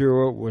this material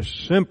world was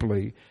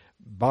simply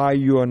buy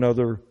you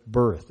another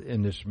birth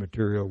in this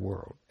material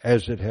world,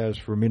 as it has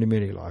for many,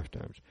 many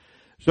lifetimes.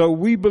 So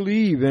we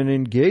believe in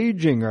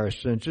engaging our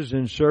senses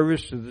in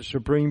service to the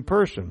Supreme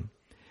Person.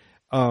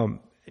 And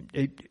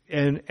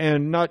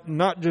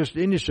not just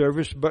any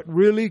service, but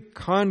really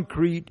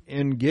concrete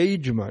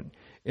engagement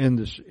in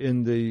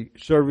the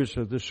service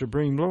of the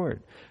Supreme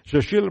Lord. So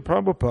Srila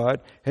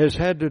Prabhupada has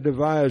had to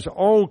devise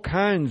all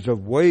kinds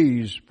of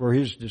ways for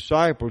his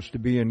disciples to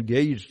be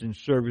engaged in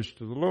service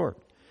to the Lord.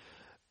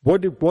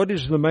 What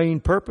is the main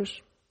purpose?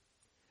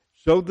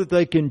 So that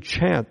they can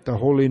chant the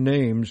holy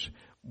names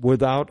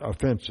without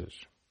offenses.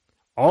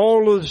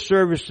 All of the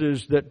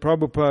services that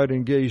Prabhupada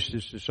engaged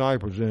his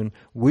disciples in,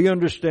 we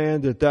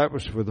understand that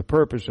was for the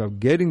purpose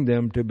of getting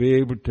them to be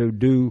able to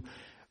do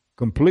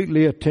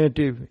completely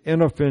attentive,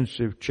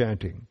 inoffensive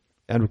chanting.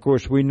 And of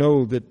course, we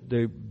know that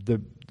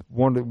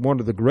one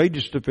of the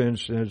greatest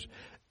offenses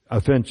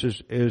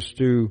is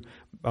to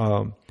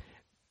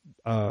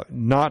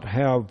not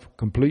have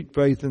complete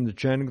faith in the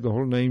chanting of the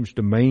holy names,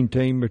 to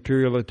maintain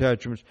material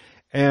attachments,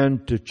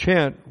 and to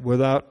chant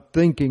without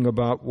thinking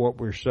about what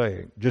we're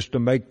saying, just to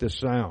make the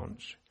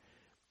sounds.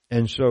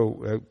 And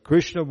so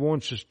Krishna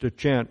wants us to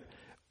chant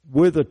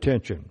with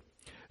attention.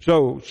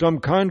 So some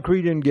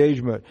concrete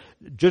engagement,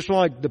 just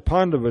like the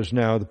Pandavas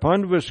now. The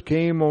Pandavas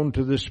came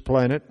onto this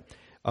planet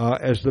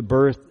as the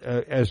birth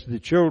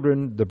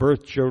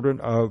children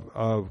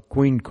of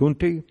Queen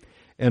Kunti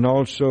and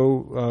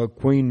also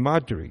Queen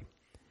Madri.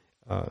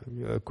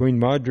 Queen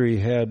Madri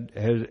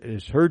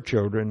has her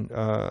children.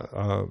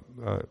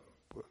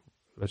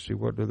 Let's see,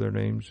 what are their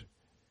names?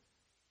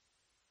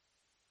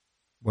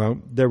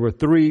 Well, there were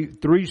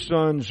three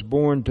sons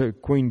born to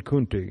Queen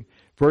Kunti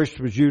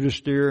First was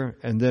Yudhisthira,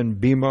 and then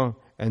Bhima,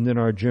 and then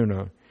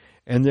Arjuna.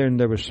 And then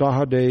there was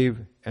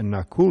Sahadev and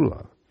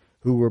Nakula,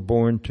 who were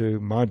born to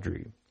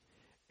Madri.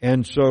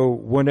 And so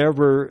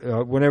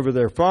whenever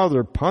their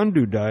father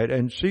Pandu died,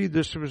 and see,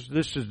 this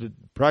is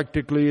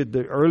practically at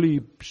the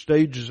early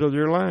stages of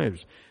their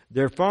lives.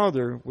 Their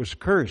father was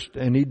cursed,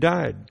 and he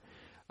died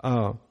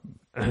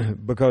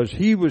because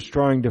he was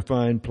trying to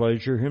find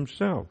pleasure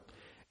himself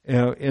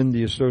in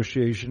the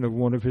association of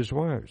one of his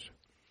wives.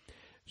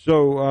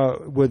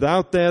 So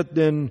without that,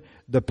 then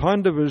the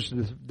Pandavas,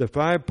 the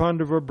 5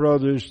 Pandava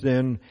brothers,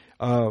 then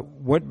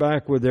went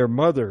back with their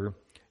mother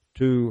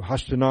to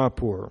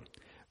Hastinapur,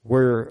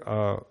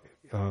 where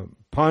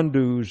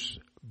Pandu's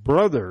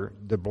brother,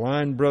 the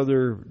blind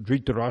brother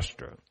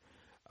Dhritarashtra,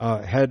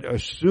 had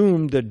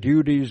assumed the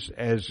duties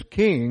as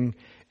king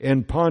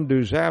in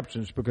Pandu's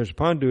absence, because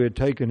Pandu had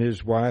taken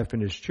his wife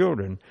and his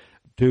children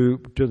to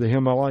the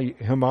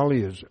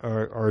Himalayas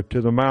or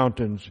to the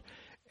mountains,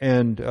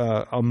 and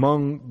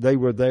they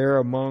were there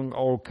among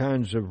all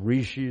kinds of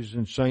rishis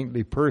and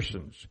saintly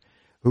persons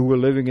who were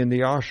living in the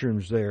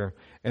ashrams there.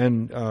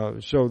 And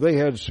so they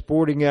had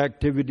sporting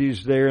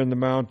activities there in the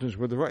mountains.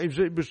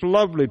 It was a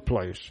lovely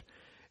place.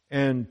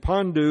 And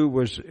Pandu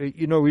was,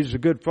 he's a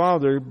good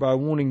father by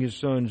wanting his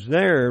sons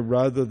there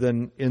rather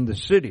than in the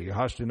city,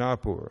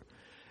 Hastinapur.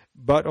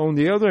 But on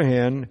the other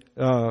hand,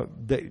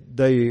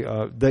 they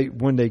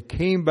when they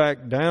came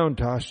back down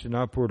to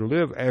Hastinapur to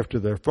live after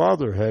their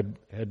father had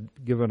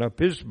given up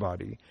his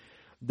body,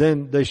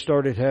 then they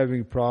started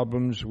having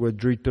problems with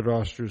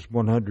Dhritarashtra's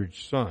 100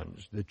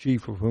 sons, the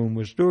chief of whom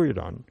was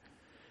Duryodhana.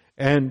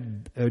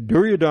 And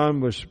Duryodhana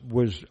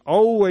was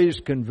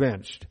always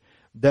convinced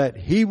that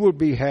he will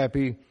be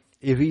happy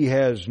if he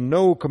has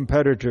no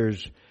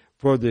competitors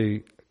for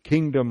the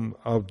kingdom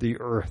of the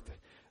earth,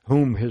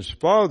 whom his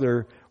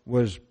father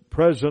was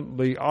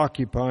presently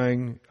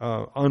occupying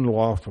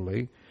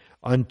unlawfully,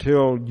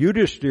 until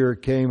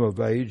Yudhisthira came of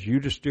age.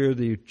 Yudhisthira,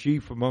 the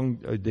chief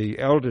the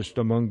eldest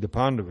among the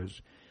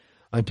Pandavas,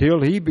 until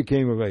he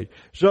became of age.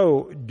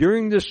 So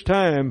during this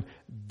time,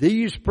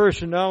 these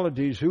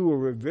personalities who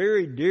were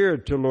very dear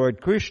to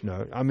Lord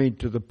Krishna,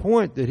 to the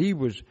point that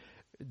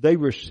they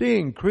were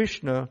seeing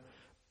Krishna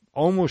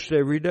almost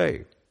every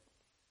day.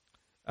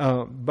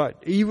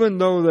 But even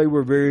though they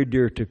were very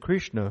dear to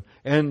Krishna,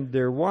 and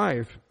their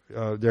wife,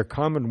 their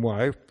common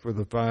wife for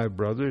the 5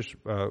 brothers,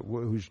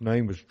 whose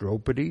name was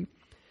Draupadi,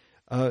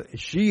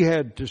 she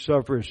had to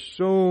suffer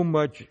so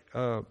much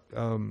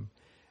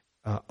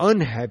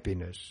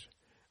unhappiness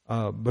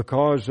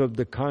because of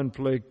the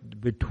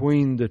conflict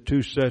between the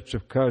 2 sets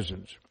of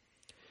cousins.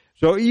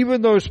 So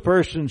even those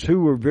persons who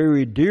were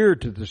very dear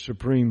to the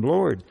Supreme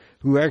Lord,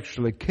 who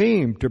actually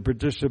came to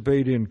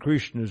participate in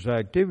Krishna's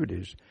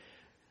activities,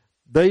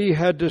 they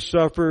had to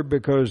suffer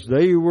because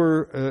they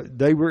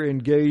were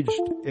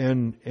engaged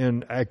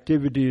in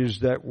activities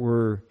that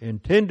were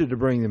intended to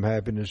bring them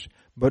happiness,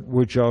 but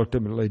which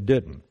ultimately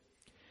didn't.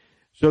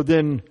 So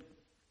then,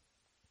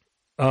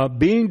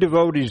 being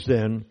devotees,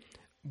 then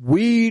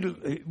we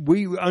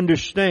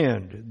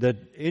understand that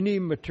any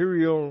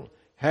material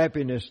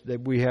happiness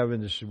that we have in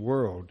this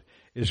world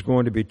is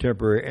going to be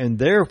temporary, and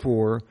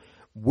therefore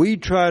we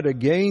try to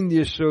gain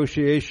the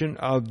association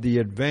of the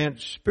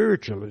advanced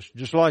spiritualists,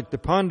 just like the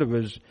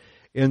Pandavas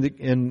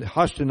in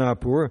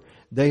Hastinapur.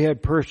 They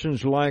had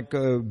persons like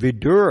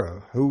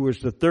Vidura, who was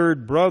the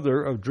 3rd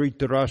brother of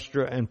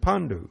Dhritarashtra and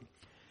Pandu,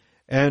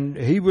 and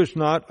he was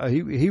not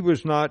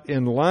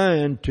in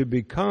line to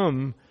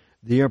become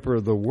the emperor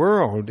of the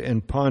world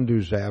in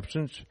Pandu's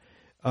absence,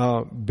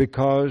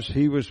 because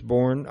he was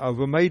born of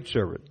a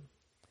maidservant.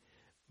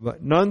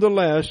 But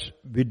nonetheless,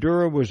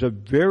 Vidura was a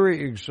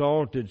very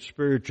exalted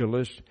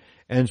spiritualist,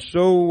 and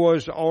so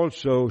was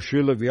also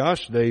Srila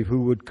Vyasadeva,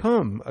 who would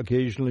come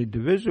occasionally to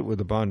visit with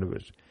the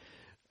Pandavas.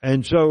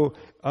 And so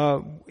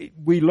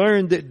we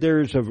learned that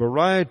there's a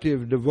variety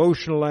of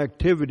devotional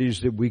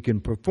activities that we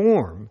can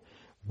perform,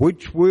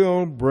 which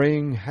will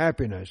bring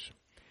happiness.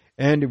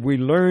 And if we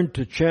learn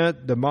to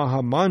chant the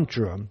Maha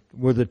Mantra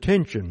with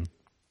attention,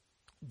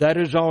 that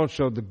is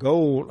also the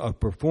goal of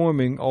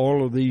performing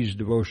all of these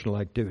devotional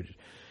activities.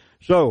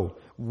 So,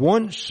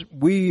 once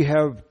we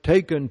have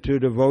taken to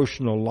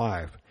devotional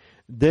life,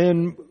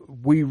 then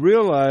we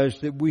realize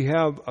that we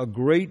have a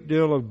great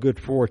deal of good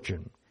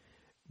fortune.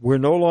 We're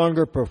no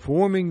longer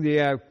performing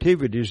the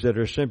activities that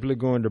are simply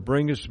going to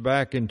bring us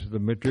back into the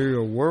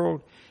material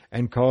world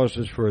and cause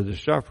us further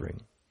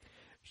suffering.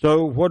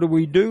 So, what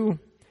do?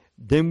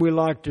 Then we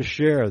like to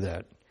share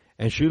that.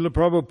 And Srila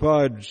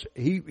Prabhupada,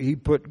 he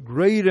put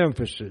great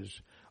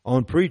emphasis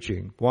on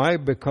preaching. Why?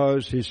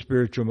 Because his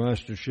spiritual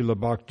master, Srila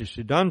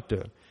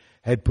Bhaktisiddhanta,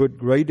 had put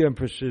great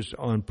emphasis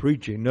on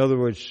preaching. In other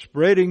words,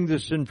 spreading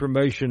this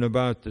information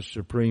about the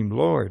Supreme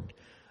Lord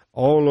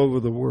all over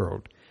the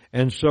world.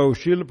 And so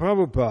Srila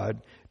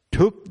Prabhupada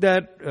took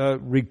that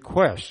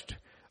request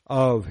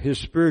of his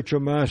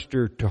spiritual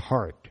master to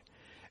heart.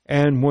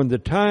 And when the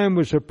time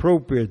was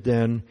appropriate,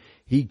 then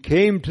he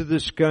came to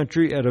this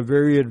country at a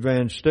very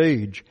advanced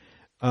stage,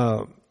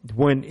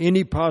 when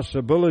any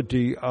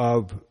possibility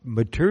of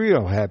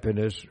material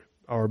happiness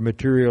or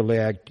material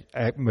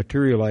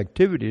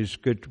activities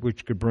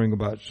which could bring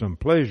about some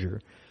pleasure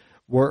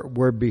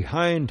were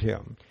behind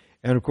him.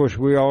 And of course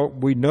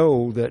we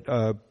know that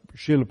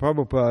Srila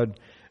Prabhupada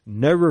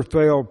never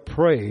fell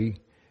prey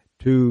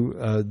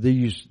to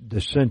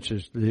the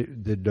senses,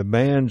 the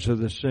demands of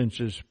the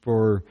senses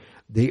for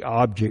the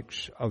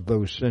objects of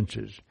those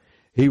senses.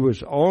 He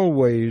was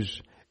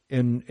always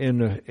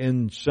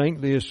in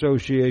saintly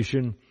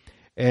association,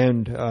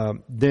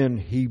 and then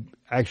he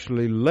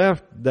actually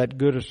left that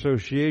good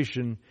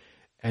association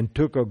and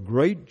took a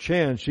great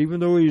chance, even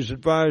though he was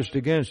advised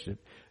against it,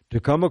 to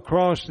come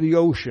across the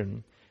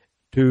ocean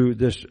to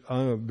this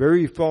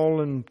very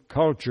fallen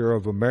culture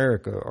of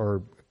America,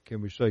 or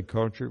can we say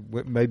culture?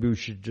 Maybe we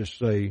should just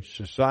say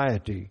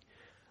society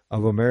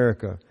of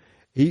America.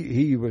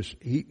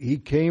 He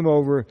came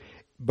over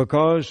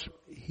because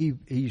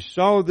he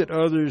saw that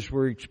others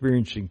were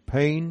experiencing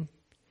pain.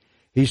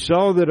 He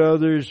saw that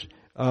others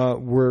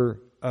were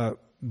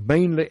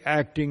mainly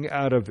acting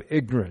out of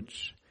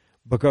ignorance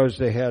because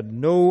they had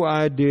no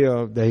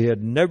idea, they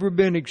had never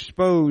been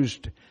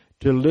exposed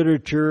to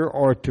literature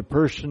or to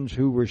persons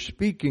who were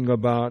speaking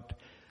about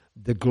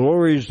the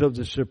glories of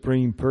the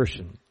Supreme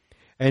Person.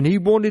 And he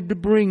wanted to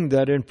bring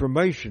that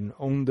information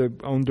on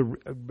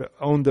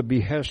the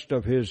behest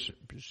of his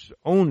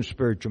own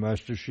spiritual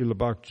master, Srila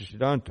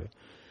Bhaktisiddhanta.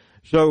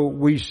 So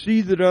we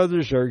see that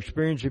others are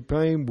experiencing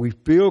pain. We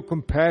feel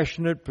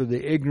compassionate for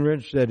the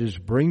ignorance that is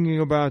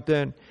bringing about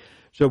that.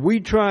 So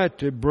we try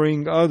to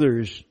bring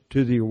others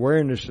to the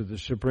awareness of the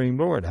Supreme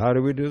Lord. How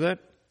do we do that?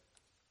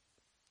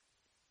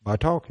 By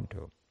talking to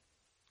them.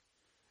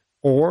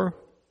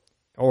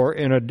 Or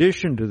in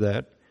addition to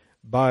that,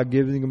 by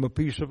giving them a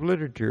piece of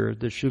literature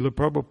that Srila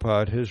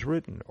Prabhupada has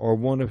written or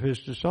one of his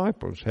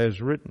disciples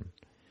has written.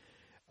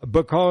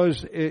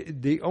 Because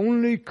the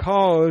only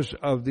cause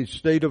of the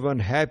state of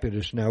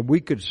unhappiness, now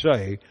we could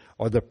say,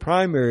 or the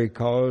primary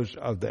cause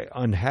of the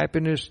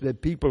unhappiness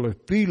that people are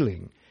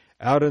feeling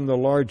out in the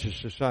larger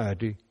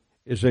society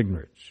is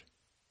ignorance.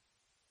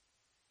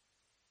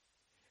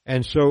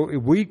 And so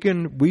if we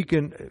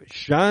can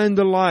shine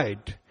the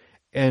light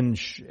and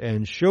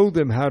show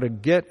them how to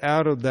get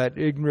out of that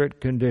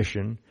ignorant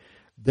condition,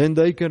 then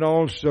they can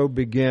also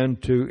begin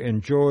to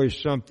enjoy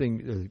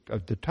something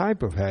of the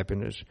type of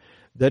happiness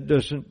that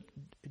doesn't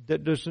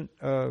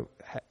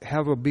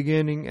have a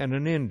beginning and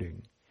an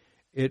ending.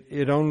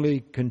 It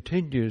only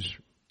continues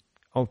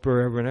on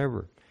forever and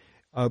ever.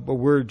 But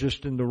we're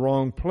just in the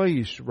wrong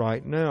place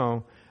right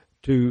now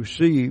to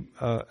see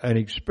an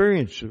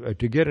experience,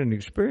 to get an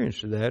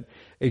experience of that,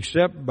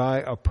 except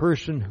by a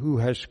person who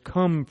has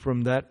come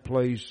from that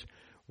place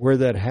where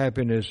that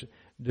happiness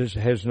just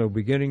has no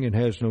beginning and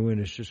has no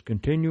end. It's just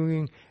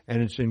continuing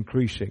and it's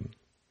increasing,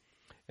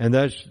 and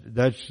that's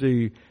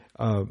the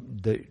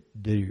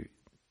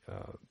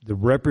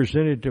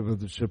representative of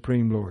the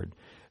Supreme Lord.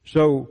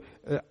 So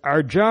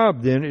our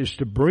job then is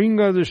to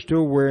bring others to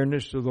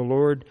awareness of the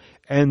Lord,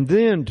 and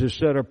then to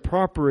set a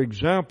proper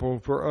example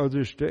for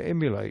others to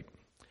emulate.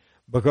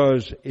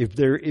 Because if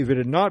it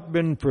had not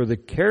been for the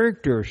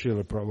character of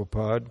Srila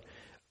Prabhupada,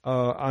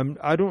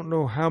 I don't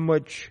know how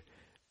much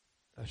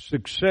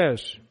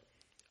success.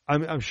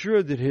 I'm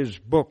sure that his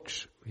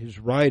books, his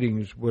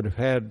writings would have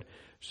had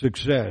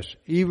success,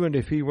 even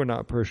if he were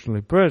not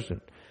personally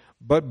present.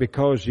 But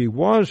because he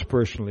was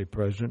personally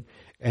present,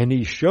 and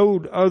he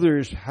showed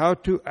others how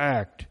to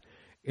act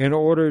in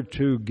order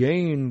to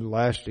gain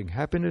lasting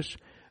happiness,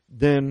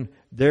 then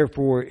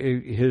therefore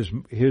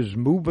his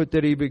movement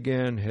that he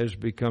began has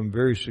become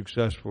very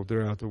successful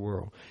throughout the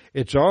world.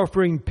 It's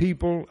offering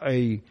people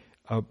a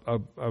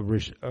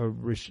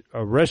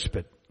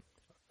respite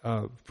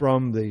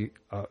from the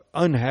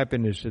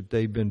unhappiness that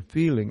they've been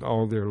feeling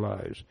all their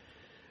lives.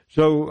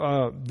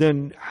 So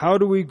then how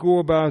do we go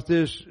about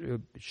this,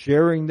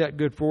 sharing that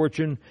good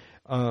fortune?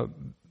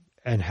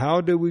 And how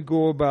do we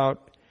go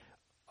about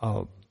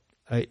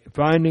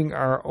finding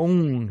our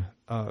own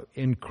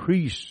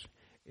increase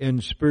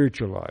in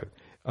spiritual life?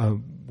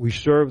 We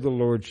serve the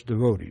Lord's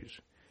devotees.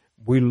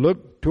 We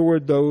look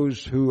toward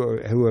those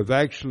who have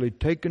actually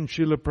taken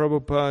Srila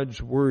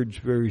Prabhupada's words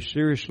very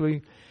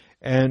seriously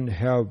and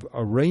have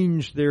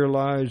arranged their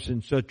lives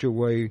in such a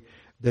way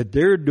that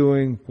they're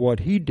doing what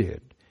he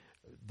did.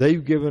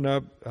 They've given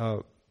up.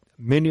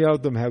 Many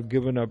of them have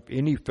given up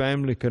any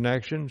family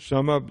connection.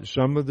 Some of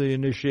the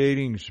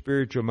initiating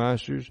spiritual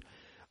masters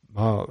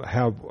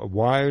have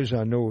wives.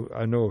 I know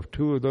of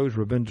two of those,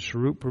 Rabindra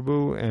Swarup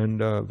Prabhu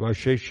and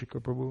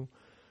Vaisheshika Prabhu,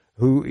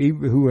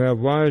 who have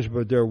wives,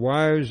 but their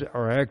wives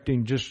are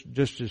acting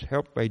just as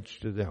helpmates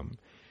to them,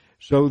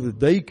 so that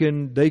they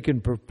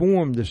can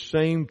perform the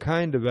same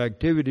kind of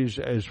activities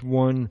as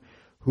one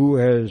who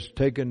has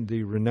taken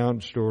the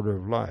renounced order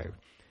of life.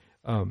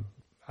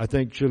 I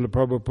think Srila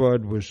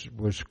Prabhupada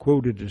was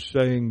quoted as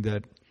saying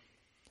that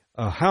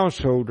a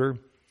householder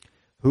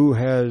who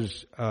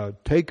has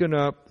taken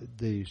up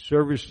the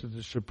service to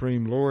the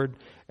Supreme Lord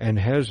and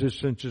has his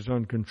senses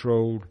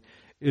uncontrolled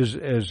is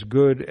as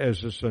good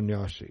as a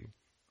sannyasi.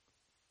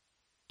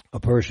 a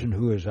person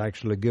who has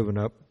actually given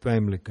up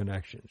family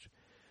connections.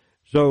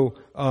 So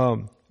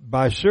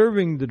by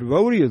serving the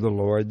devotee of the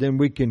Lord, then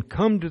we can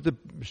come to the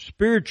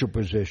spiritual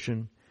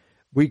position.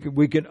 We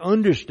can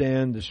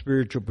understand the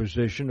spiritual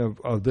position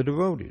of the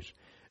devotees.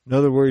 In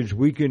other words,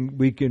 we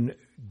can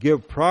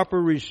give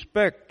proper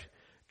respect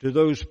to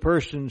those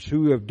persons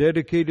who have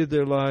dedicated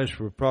their lives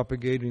for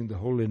propagating the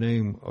holy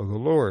name of the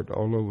Lord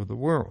all over the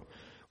world.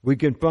 We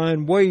can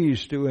find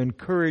ways to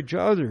encourage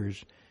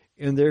others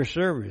in their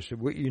service.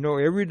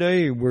 Every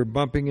day we're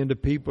bumping into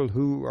people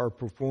who are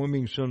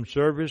performing some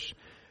service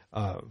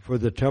for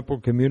the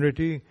temple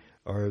community,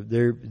 or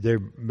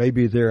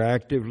maybe they're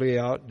actively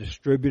out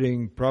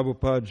distributing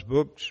Prabhupada's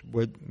books,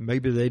 but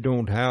maybe they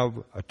don't have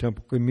a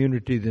temple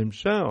community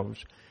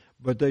themselves,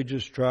 but they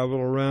just travel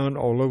around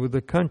all over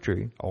the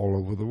country, all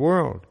over the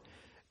world,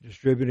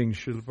 distributing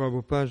Srila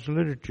Prabhupada's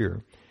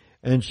literature.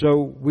 And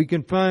so we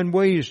can find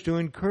ways to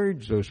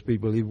encourage those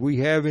people. If we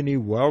have any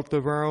wealth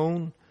of our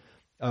own,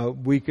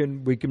 we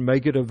can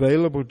make it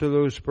available to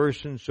those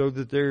persons so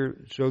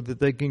that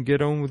they can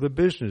get on with the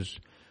business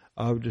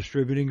of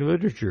distributing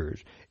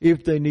literatures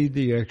if they need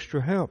the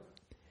extra help.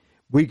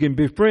 We can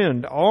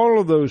befriend all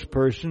of those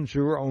persons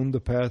who are on the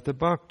path of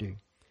bhakti.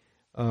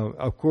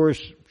 Of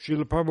course,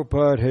 Srila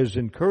Prabhupada has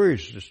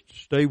encouraged us to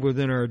stay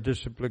within our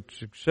disciplic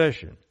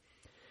succession.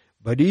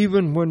 But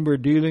even when we're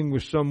dealing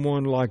with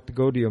someone like the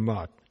Gaudiya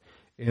Math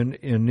in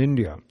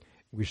India,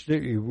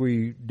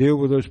 we deal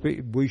with those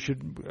people, we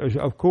should,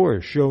 of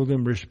course, show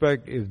them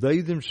respect if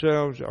they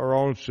themselves are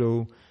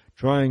also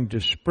trying to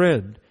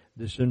spread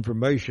this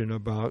information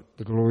about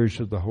the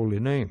glories of the holy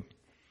name.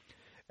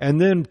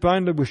 And then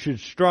finally, we should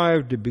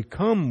strive to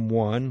become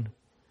one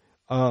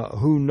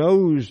who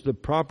knows the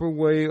proper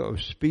way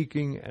of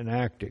speaking and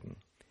acting,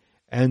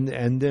 and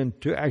then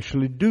to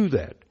actually do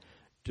that,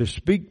 to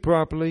speak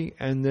properly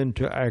and then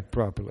to act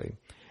properly.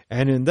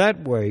 And in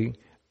that way,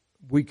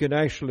 we can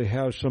actually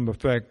have some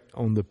effect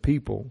on the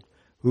people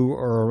who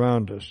are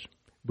around us.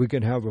 We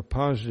can have a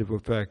positive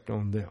effect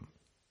on them.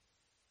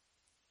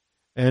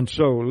 And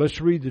so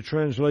let's read the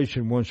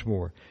translation once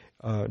more.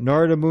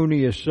 Narada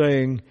Muni is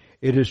saying,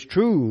 it is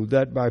true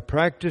that by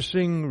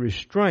practicing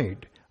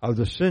restraint of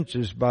the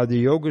senses by the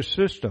yoga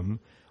system,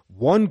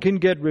 one can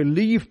get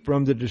relief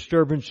from the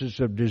disturbances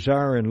of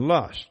desire and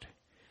lust.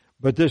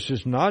 But this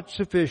is not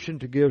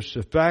sufficient to give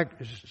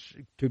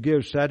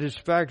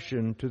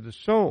satisfaction to the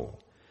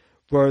soul,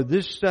 for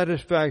this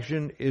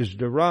satisfaction is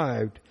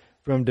derived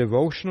from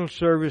devotional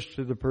service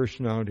to the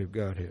personality of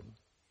Godhead.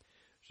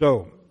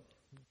 So,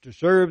 to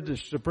serve the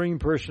Supreme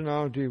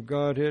Personality of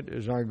Godhead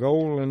is our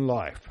goal in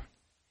life.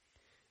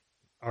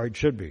 Or it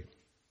should be.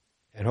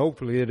 And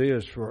hopefully it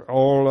is for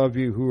all of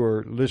you who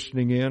are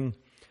listening in,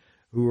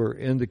 who are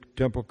in the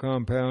temple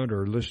compound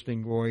or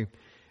listening away.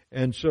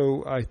 And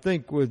so I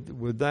think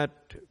with that,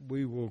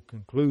 we will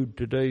conclude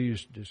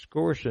today's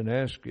discourse and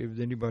ask if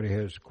anybody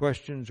has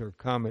questions or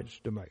comments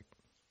to make.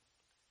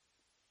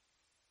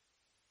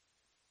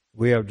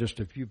 We have just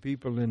a few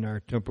people in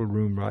our temple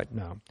room right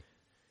now.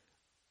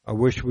 I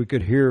wish we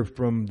could hear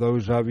from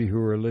those of you who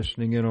are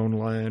listening in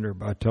online or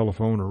by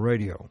telephone or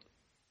radio.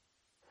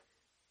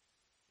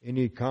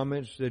 Any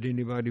comments that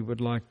anybody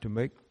would like to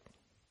make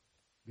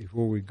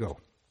before we go?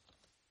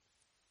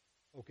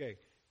 Okay.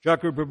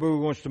 Chakra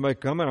Prabhu wants to make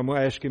a comment. I'm going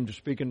to ask him to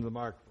speak into the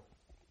microphone.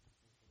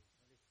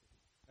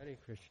 Hare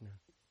Krishna.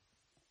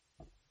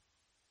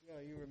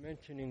 Yeah, you were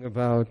mentioning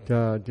about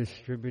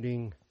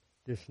distributing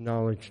this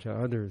knowledge to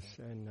others,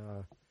 and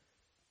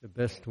the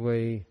best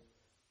way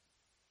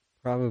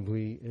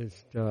probably is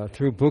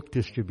through book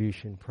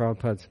distribution,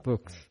 Prabhupada's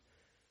books.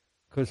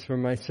 Because for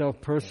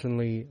myself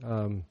personally,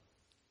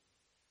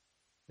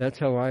 that's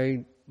how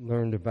I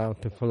learned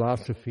about the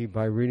philosophy,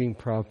 by reading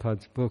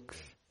Prabhupada's books.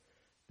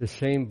 The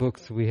same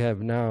books we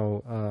have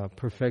now,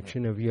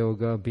 Perfection of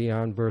Yoga,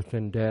 Beyond Birth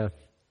and Death,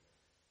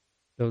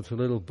 those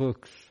little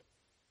books.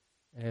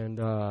 And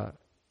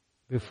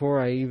before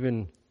I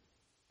even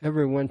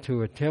ever went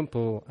to a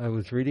temple, I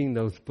was reading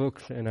those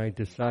books and I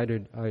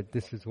decided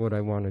this is what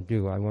I want to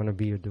do. I want to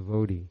be a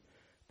devotee.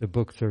 The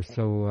books are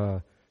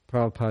so,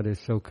 Prabhupada is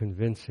so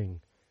convincing.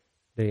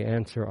 They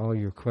answer all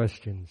your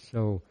questions.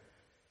 So,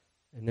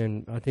 and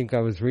then I think I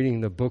was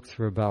reading the books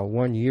for about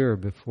 1 year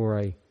before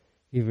I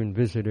even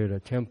visited a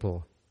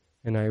temple,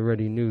 and I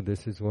already knew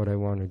this is what I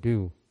want to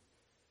do.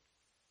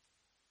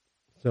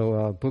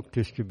 So book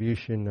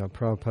distribution,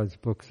 Prabhupada's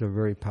books are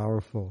very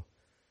powerful,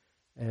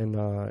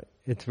 and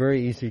it's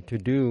very easy to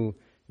do.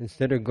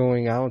 Instead of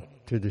going out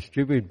to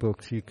distribute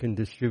books, you can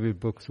distribute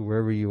books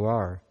wherever you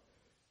are.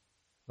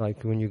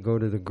 Like when you go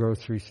to the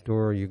grocery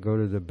store, you go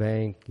to the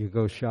bank, you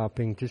go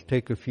shopping, just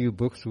take a few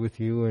books with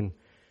you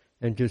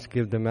and just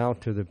give them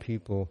out to the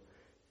people,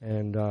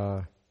 and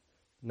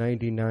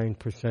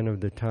 99% of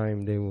the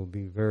time they will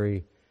be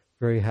very,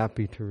 very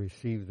happy to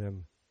receive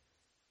them.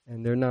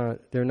 And they're not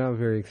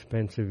very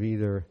expensive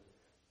either.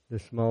 The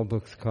small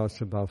books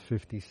cost about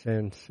 50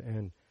 cents,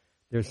 and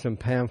there's some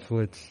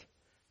pamphlets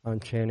on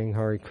chanting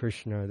Hare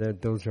Krishna.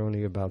 Those are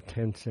only about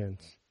 10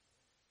 cents.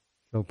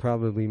 So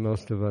probably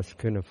most of us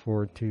can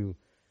afford to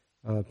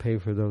pay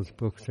for those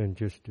books and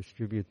just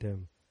distribute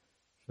them.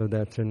 So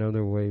that's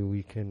another way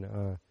we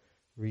can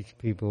reach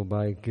people,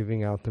 by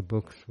giving out the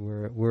books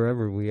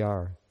wherever we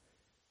are.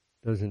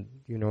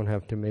 You don't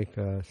have to make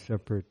a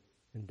separate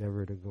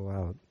endeavor to go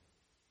out.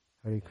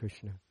 Hare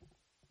Krishna.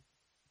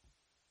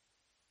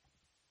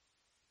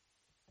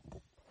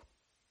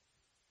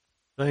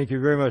 Thank you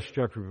very much,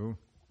 Chakravu.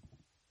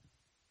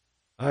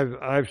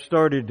 I've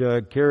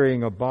started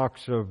carrying a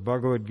box of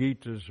Bhagavad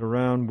Gitas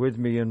around with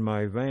me in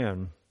my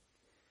van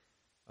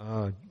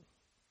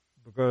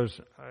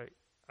because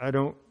I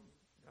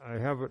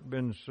haven't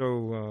been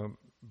so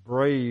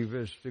brave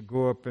as to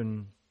go up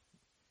and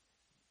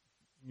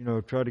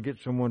try to get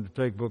someone to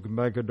take a book and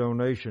make a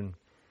donation.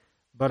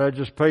 But I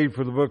just paid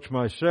for the books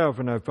myself,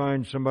 and I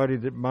find somebody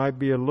that might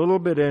be a little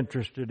bit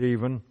interested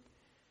even.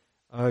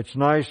 It's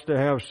nice to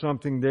have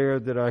something there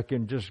that I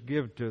can just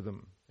give to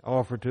them,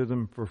 offer to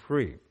them for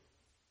free.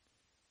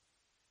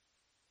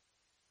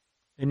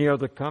 Any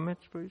other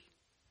comments, please?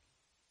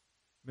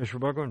 Mr.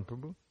 Bhagavan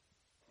Prabhu,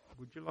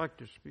 would you like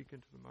to speak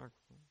into the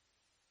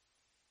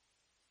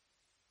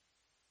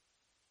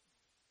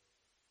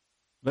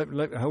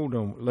microphone? Hold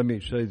on, let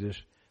me say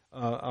this.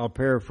 I'll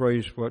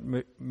paraphrase what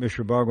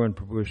Mr. Bhagavan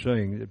Prabhu is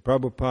saying. That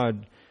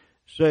Prabhupada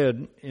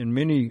said in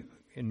many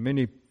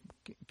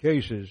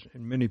cases,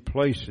 in many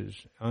places,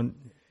 in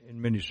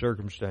many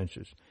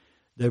circumstances,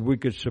 that we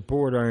could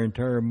support our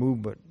entire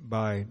movement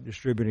by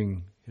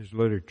distributing his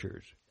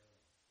literatures,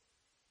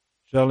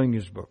 selling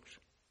his books.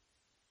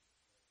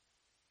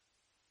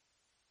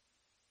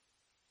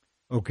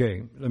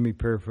 Okay, let me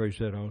paraphrase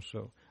that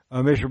also.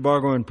 Mr.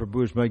 Bhagavan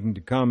Prabhu is making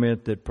the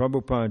comment that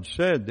Prabhupada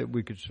said that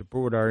we could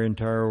support our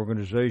entire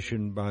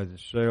organization by the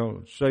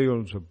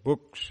sales of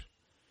books,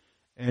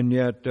 and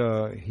yet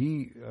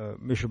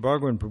Mr.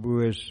 Bhagavan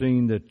Prabhu has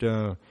seen that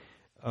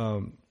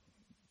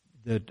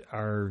that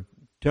our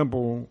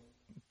temple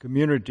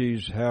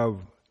communities have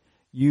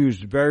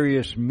used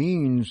various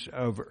means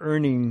of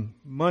earning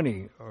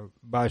money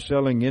by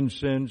selling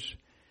incense,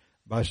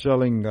 by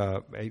selling,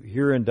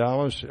 here in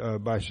Dallas,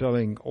 by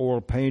selling oil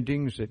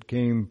paintings that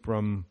came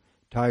from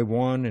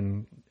Taiwan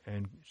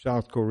and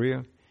South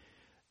Korea.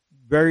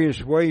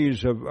 Various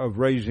ways of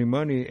raising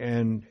money,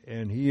 and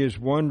he is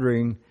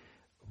wondering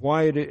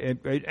why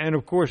and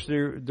of course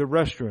the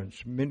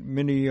restaurants.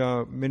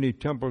 Many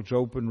temples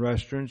open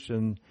restaurants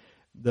and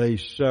they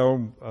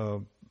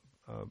sell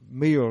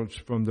meals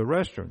from the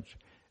restaurants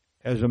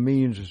as a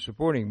means of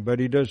supporting. But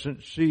he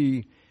doesn't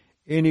see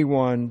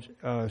anyone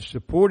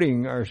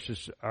supporting our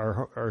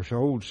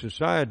whole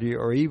society,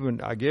 or even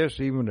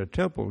a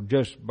temple,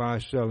 just by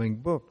selling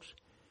books.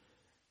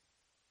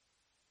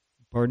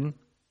 Pardon?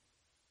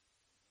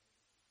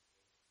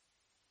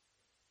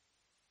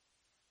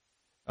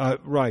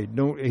 Right.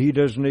 No, he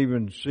doesn't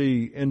even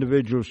see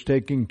individuals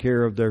taking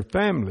care of their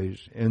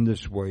families in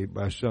this way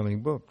by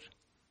selling books.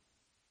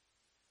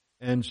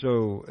 And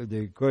so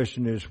the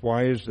question is,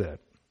 why is that?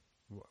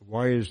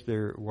 Why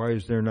are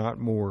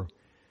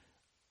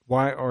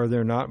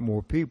there not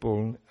more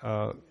people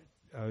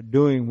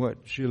doing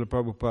what Srila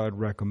Prabhupada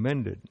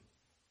recommended?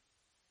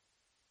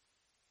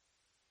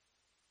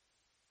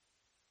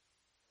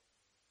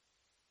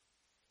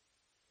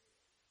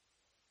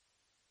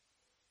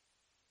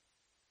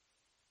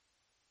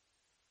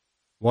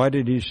 Why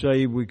did he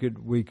say we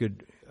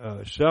could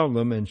sell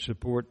them and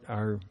support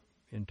our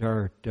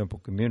entire temple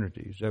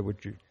community? Is that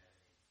what you?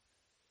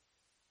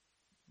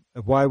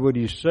 Why would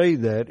he say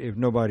that if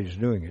nobody's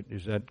doing it?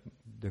 Is that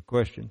the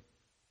question?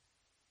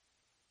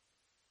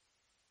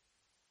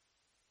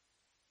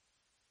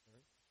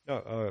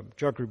 No,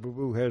 Chakra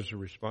Babu has a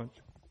response.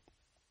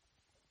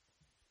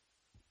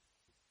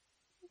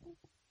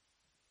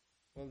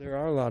 Well, there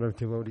are a lot of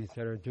devotees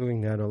that are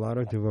doing that. A lot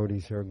of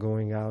devotees are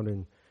going out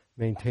and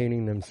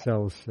maintaining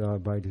themselves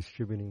by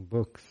distributing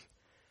books.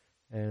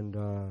 And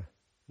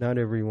not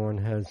everyone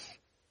has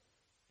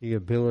the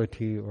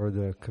ability or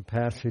the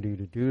capacity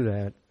to do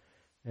that.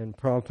 And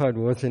Prabhupada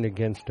wasn't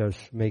against us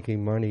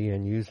making money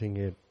and using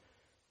it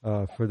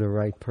for the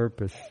right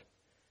purpose.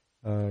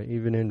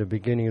 Even in the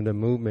beginning of the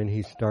movement,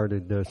 he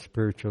started the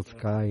spiritual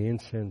sky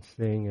incense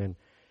thing, and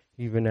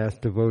even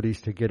asked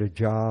devotees to get a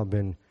job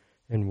and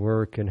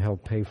work and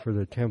help pay for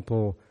the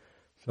temple.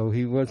 So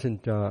he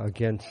wasn't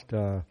against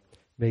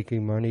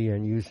making money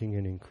and using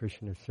it in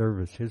Krishna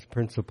service. His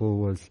principle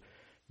was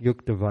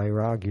yukta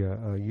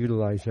vairagya,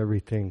 utilize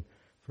everything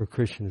for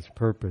Krishna's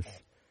purpose.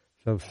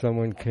 So if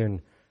someone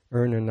can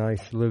earn a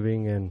nice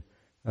living and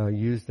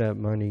use that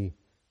money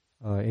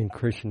in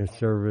Krishna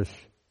service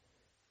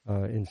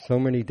in so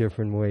many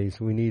different ways.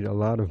 We need a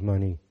lot of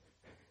money.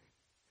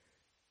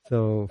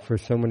 So for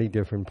so many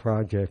different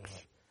projects,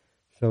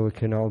 so it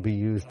can all be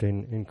used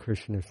in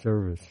Krishna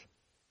service.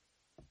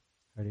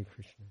 Hare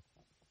Krishna.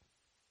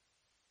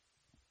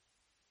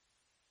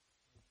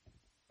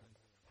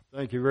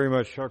 Thank you very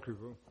much,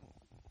 Chakravu.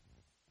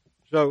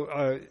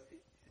 So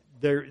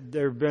there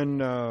have been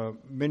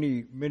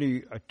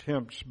many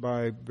attempts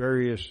by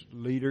various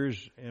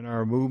leaders in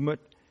our movement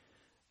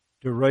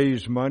to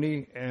raise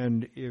money,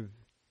 and if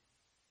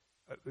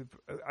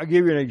I'll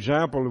give you an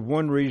example of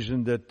one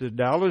reason that the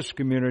Dallas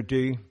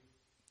community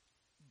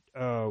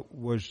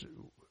was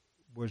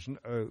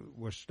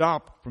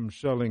stopped from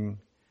selling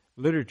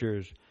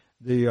literatures.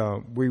 We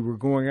were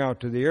going out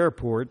to the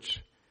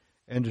airports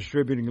and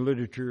distributing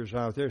literatures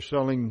out there,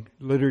 selling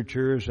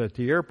literatures at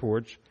the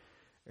airports,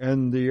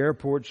 and the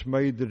airports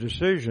made the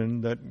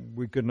decision that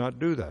we could not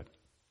do that.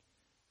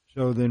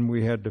 So then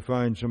we had to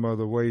find some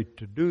other way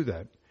to do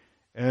that.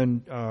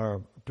 And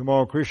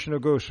Tamal Krishna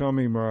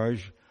Goswami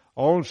Maharaj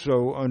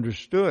also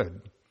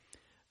understood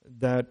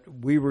that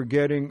we were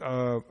getting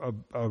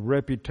a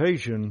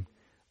reputation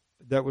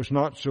that was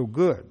not so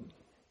good.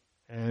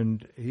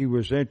 And he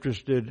was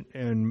interested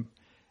in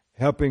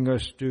helping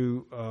us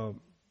to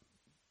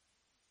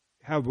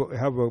have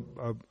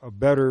a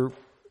better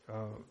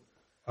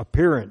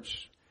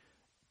appearance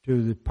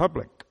to the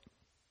public.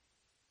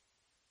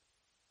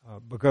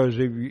 Because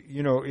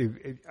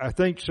I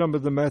think some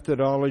of the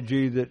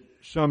methodology that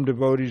some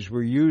devotees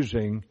were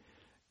using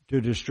to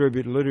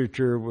distribute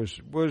literature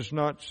was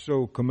not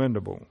so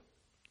commendable.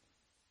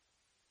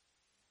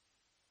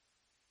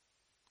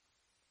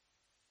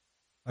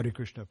 Hare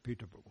Krishna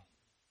Pitabu.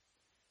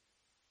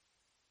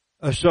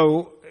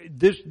 So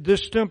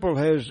this temple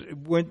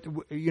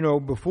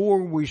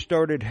before we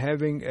started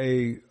having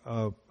a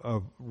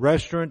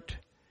restaurant,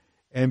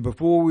 and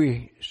before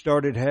we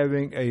started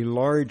having a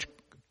large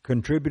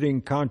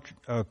contributing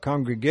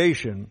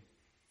congregation,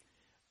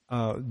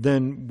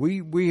 then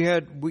we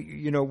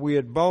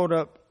had bought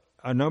up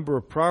a number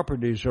of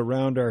properties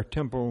around our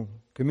temple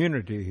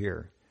community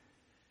here,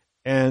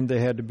 and they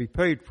had to be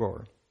paid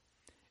for.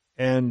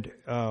 And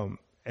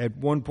at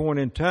one point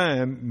in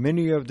time,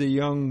 many of the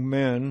young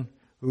men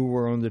who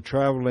were on the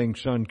traveling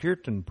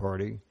Sankirtan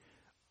party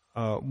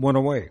went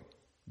away.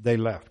 They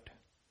left.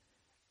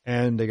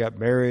 And they got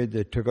married,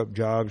 they took up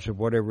jobs or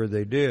whatever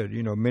they did.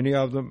 Many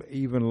of them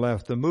even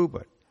left the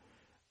movement.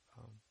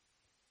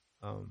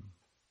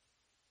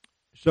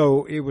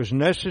 So it was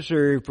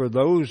necessary for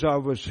those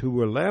of us who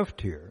were left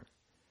here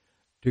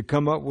to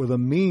come up with a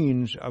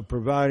means of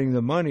providing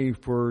the money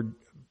for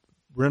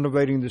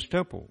renovating this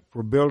temple,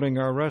 for building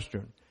our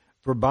restaurant,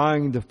 for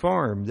buying the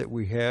farm that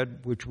we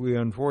had, which we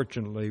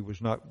unfortunately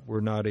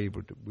were not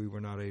able to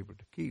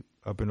keep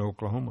up in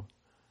Oklahoma.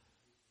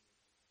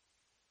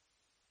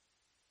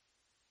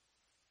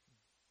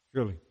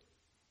 Really.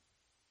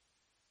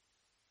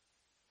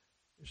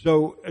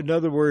 So, in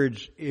other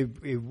words, if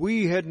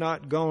we had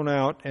not gone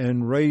out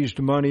and raised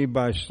money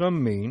by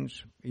some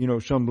means,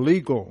 some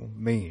legal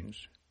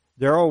means,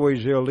 there are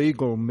always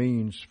illegal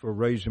means for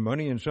raising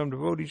money, and some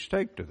devotees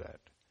take to that.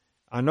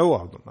 I know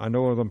of them. I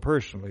know of them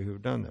personally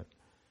who've done that.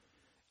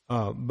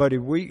 But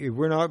if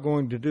we're not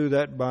going to do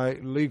that by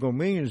legal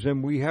means,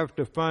 then we have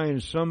to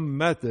find some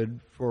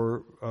method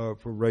for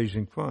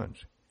raising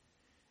funds.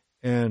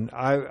 And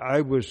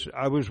I was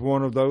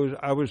one of those.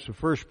 I was the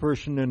first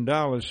person in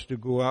Dallas to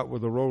go out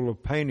with a roll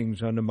of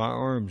paintings under my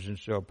arms and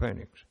sell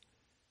paintings.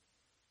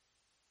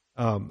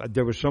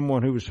 There was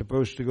someone who was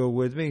supposed to go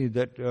with me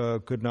that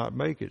could not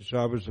make it, so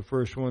I was the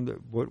first one that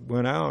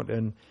went out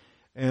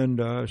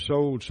and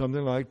sold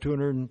something like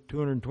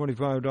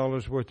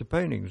 $225 worth of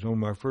paintings on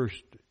my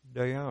first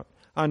day out.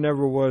 I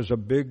never was a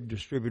big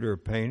distributor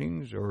of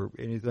paintings or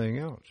anything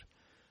else,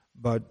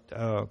 but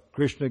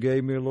Krishna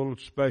gave me a little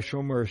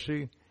special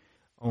mercy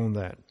on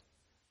that.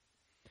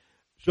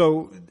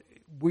 So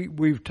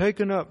we've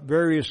taken up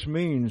various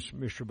means,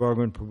 Mr.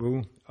 Bhagavan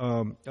Prabhu,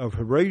 of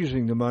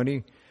raising the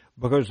money,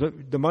 because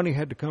the money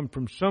had to come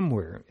from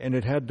somewhere, and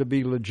it had to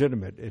be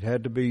legitimate. It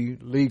had to be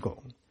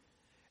legal.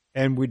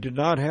 And we did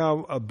not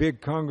have a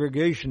big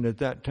congregation at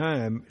that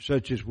time,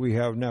 such as we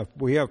have now.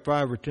 We have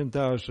 5,000 or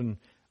 10,000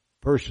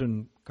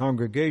 person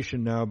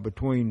congregation now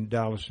between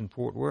Dallas and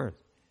Fort Worth.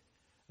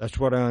 That's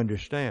what I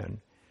understand.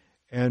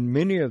 And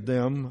many of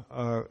them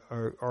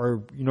are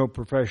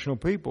professional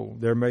people.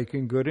 They're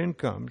making good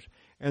incomes,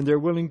 and they're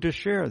willing to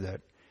share that.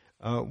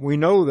 We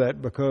know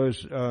that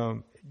because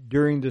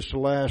during this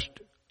last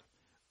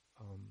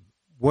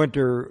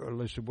winter,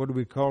 what do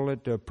we call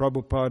it?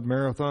 Prabhupada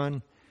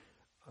Marathon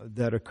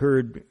that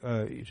occurred,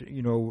 a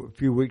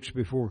few weeks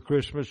before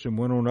Christmas and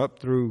went on up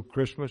through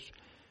Christmas.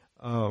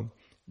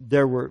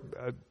 There were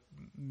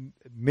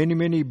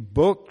many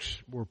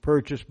books were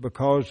purchased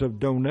because of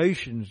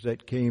donations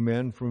that came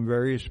in from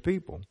various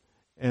people.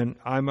 And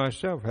I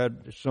myself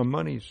had some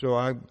money, so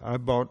I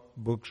bought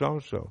books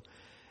also.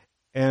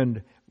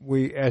 And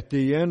at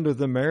the end of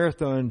the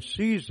marathon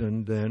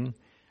season then,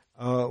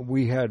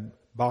 we had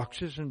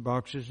boxes and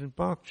boxes and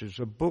boxes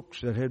of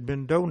books that had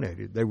been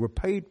donated. They were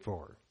paid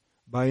for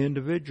by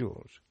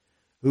individuals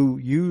who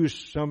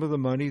used some of the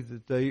money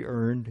that they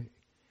earned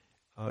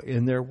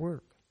in their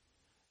work.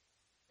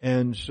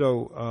 And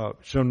so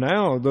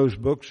now those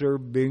books are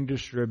being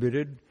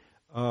distributed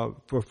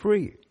for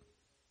free.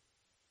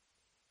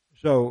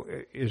 So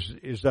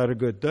is that a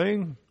good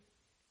thing?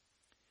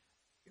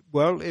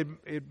 Well,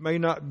 it may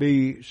not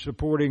be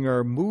supporting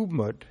our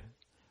movement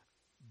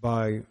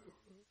by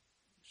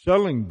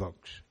selling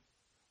books,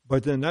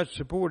 But then that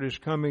support is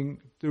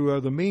coming through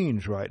other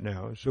means right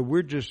now. So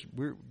we're just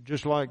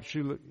like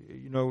Srila,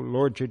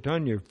 Lord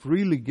Chaitanya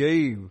freely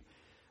gave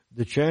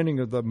the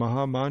chanting of the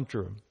Maha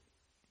Mantra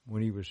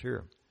when he was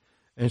here.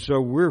 And so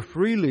we're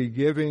freely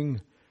giving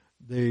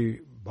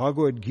the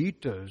Bhagavad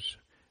Gitas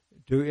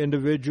to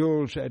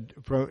individuals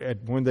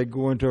when they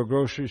go into a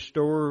grocery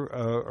store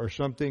or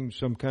something,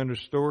 some kind of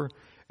store,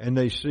 and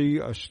they see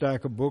a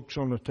stack of books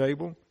on the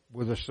table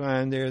with a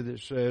sign there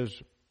that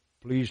says,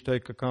 please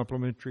take a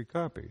complimentary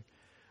copy.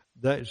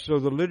 So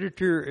the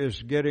literature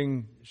is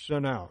getting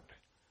sent out.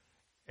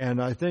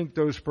 And I think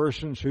those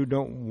persons who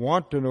don't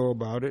want to know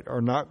about it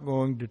are not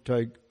going to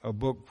take a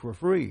book for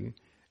free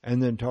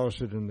and then toss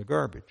it in the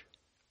garbage.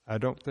 I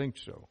don't think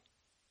so.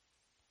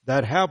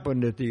 That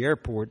happened at the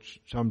airports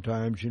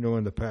sometimes,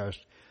 in the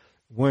past,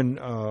 when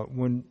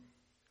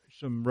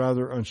some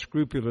rather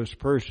unscrupulous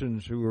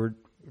persons who were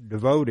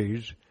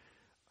devotees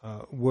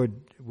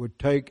would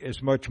take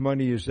as much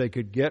money as they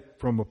could get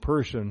from a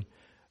person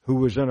who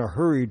was in a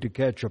hurry to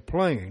catch a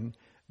plane.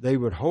 They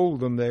would hold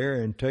them there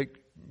and take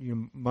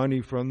money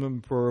from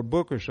them for a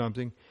book or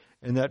something,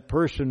 and that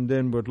person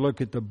then would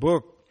look at the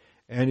book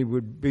and he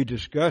would be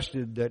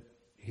disgusted that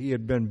he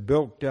had been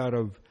bilked out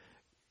of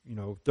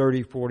 $30,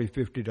 $40,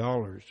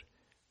 $50.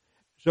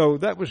 So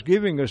that was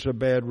giving us a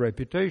bad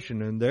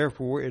reputation, and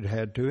therefore it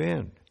had to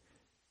end.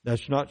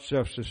 That's not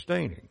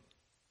self-sustaining.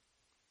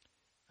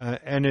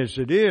 And as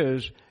it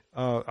is,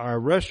 our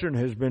restaurant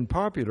has been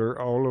popular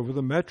all over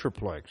the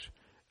Metroplex.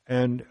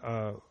 And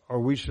are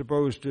we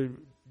supposed to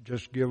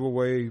just give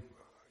away,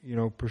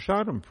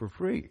 prasadam for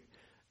free?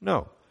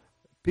 No.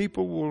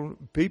 People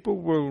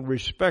will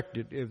respect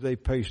it if they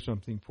pay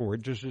something for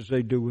it, just as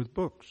they do with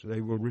books. They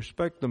will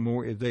respect them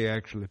more if they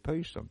actually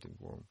pay something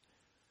for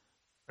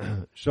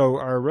them. So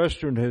our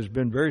restaurant has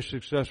been very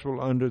successful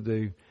under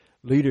the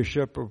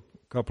leadership of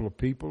a couple of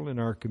people in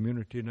our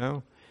community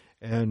now,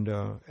 and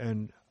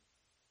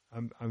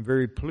I'm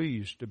very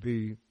pleased to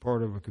be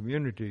part of a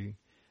community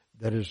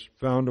that has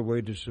found a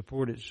way to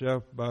support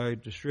itself by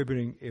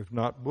distributing, if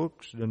not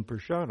books, then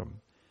prasadam.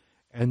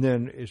 And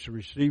then it's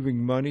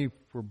receiving money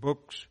for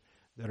books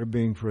that are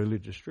being freely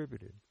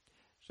distributed.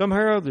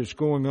 Somehow that's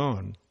going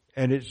on,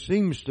 and it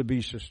seems to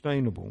be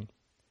sustainable.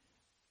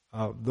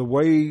 The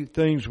way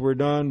things were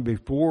done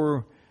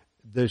before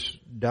this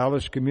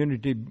Dallas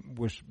community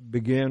was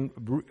begun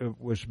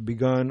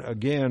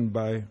again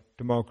by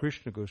Tamal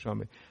Krishna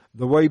Goswami.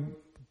 The way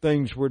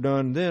things were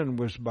done then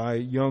was by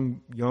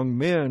young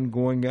men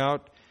going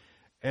out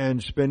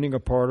and spending a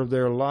part of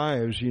their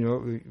lives,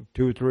 2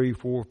 or 3,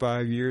 4,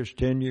 5 years,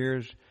 10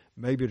 years,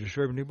 maybe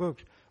distributing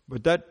books.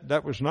 But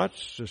that was not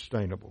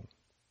sustainable,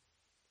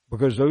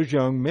 because those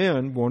young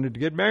men wanted to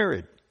get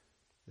married.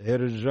 They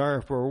had a desire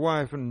for a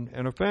wife and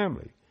a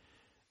family.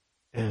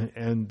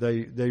 And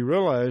they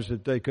realized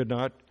that they could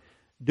not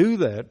do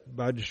that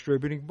by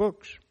distributing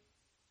books.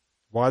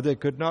 Why they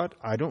could not,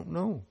 I don't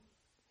know.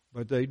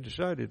 But they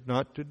decided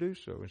not to do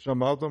so. And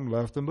some of them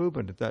left the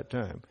movement at that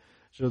time.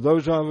 So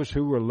those of us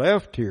who were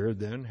left here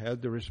then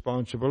had the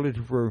responsibility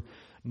for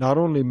not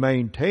only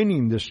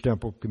maintaining this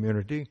temple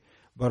community,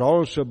 but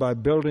also by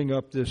building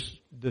up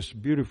this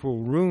beautiful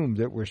room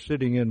that we're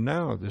sitting in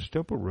now, this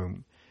temple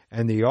room,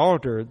 and the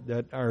altar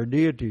that our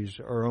deities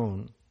are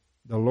on,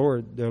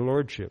 their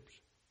lordships.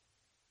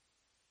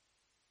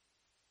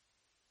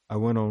 I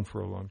went on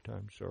for a long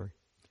time, sorry.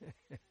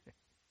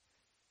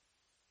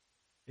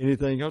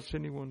 Anything else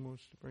anyone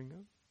wants to bring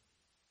up?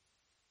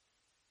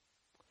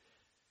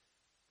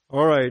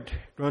 All right.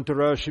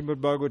 Grantara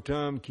Srimad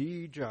Bhagavatam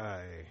ki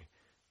jai.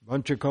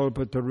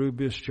 Vanchakalpa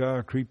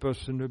tarubhyascha kripa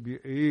sindhubhya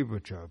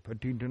evacha.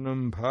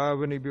 Patitanam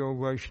bhavanibhyo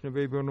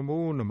vaishnavebhyo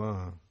namo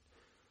namah.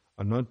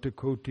 Ananta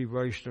Koti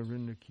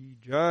Vaishnavinda ki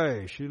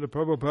jai. Srila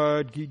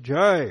Prabhupada ki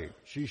jai.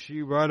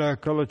 Shri Radha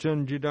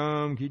Kalachan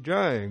Jidam ki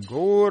jai.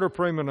 Gaura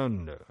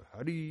Premananda.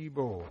 Hari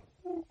Bol.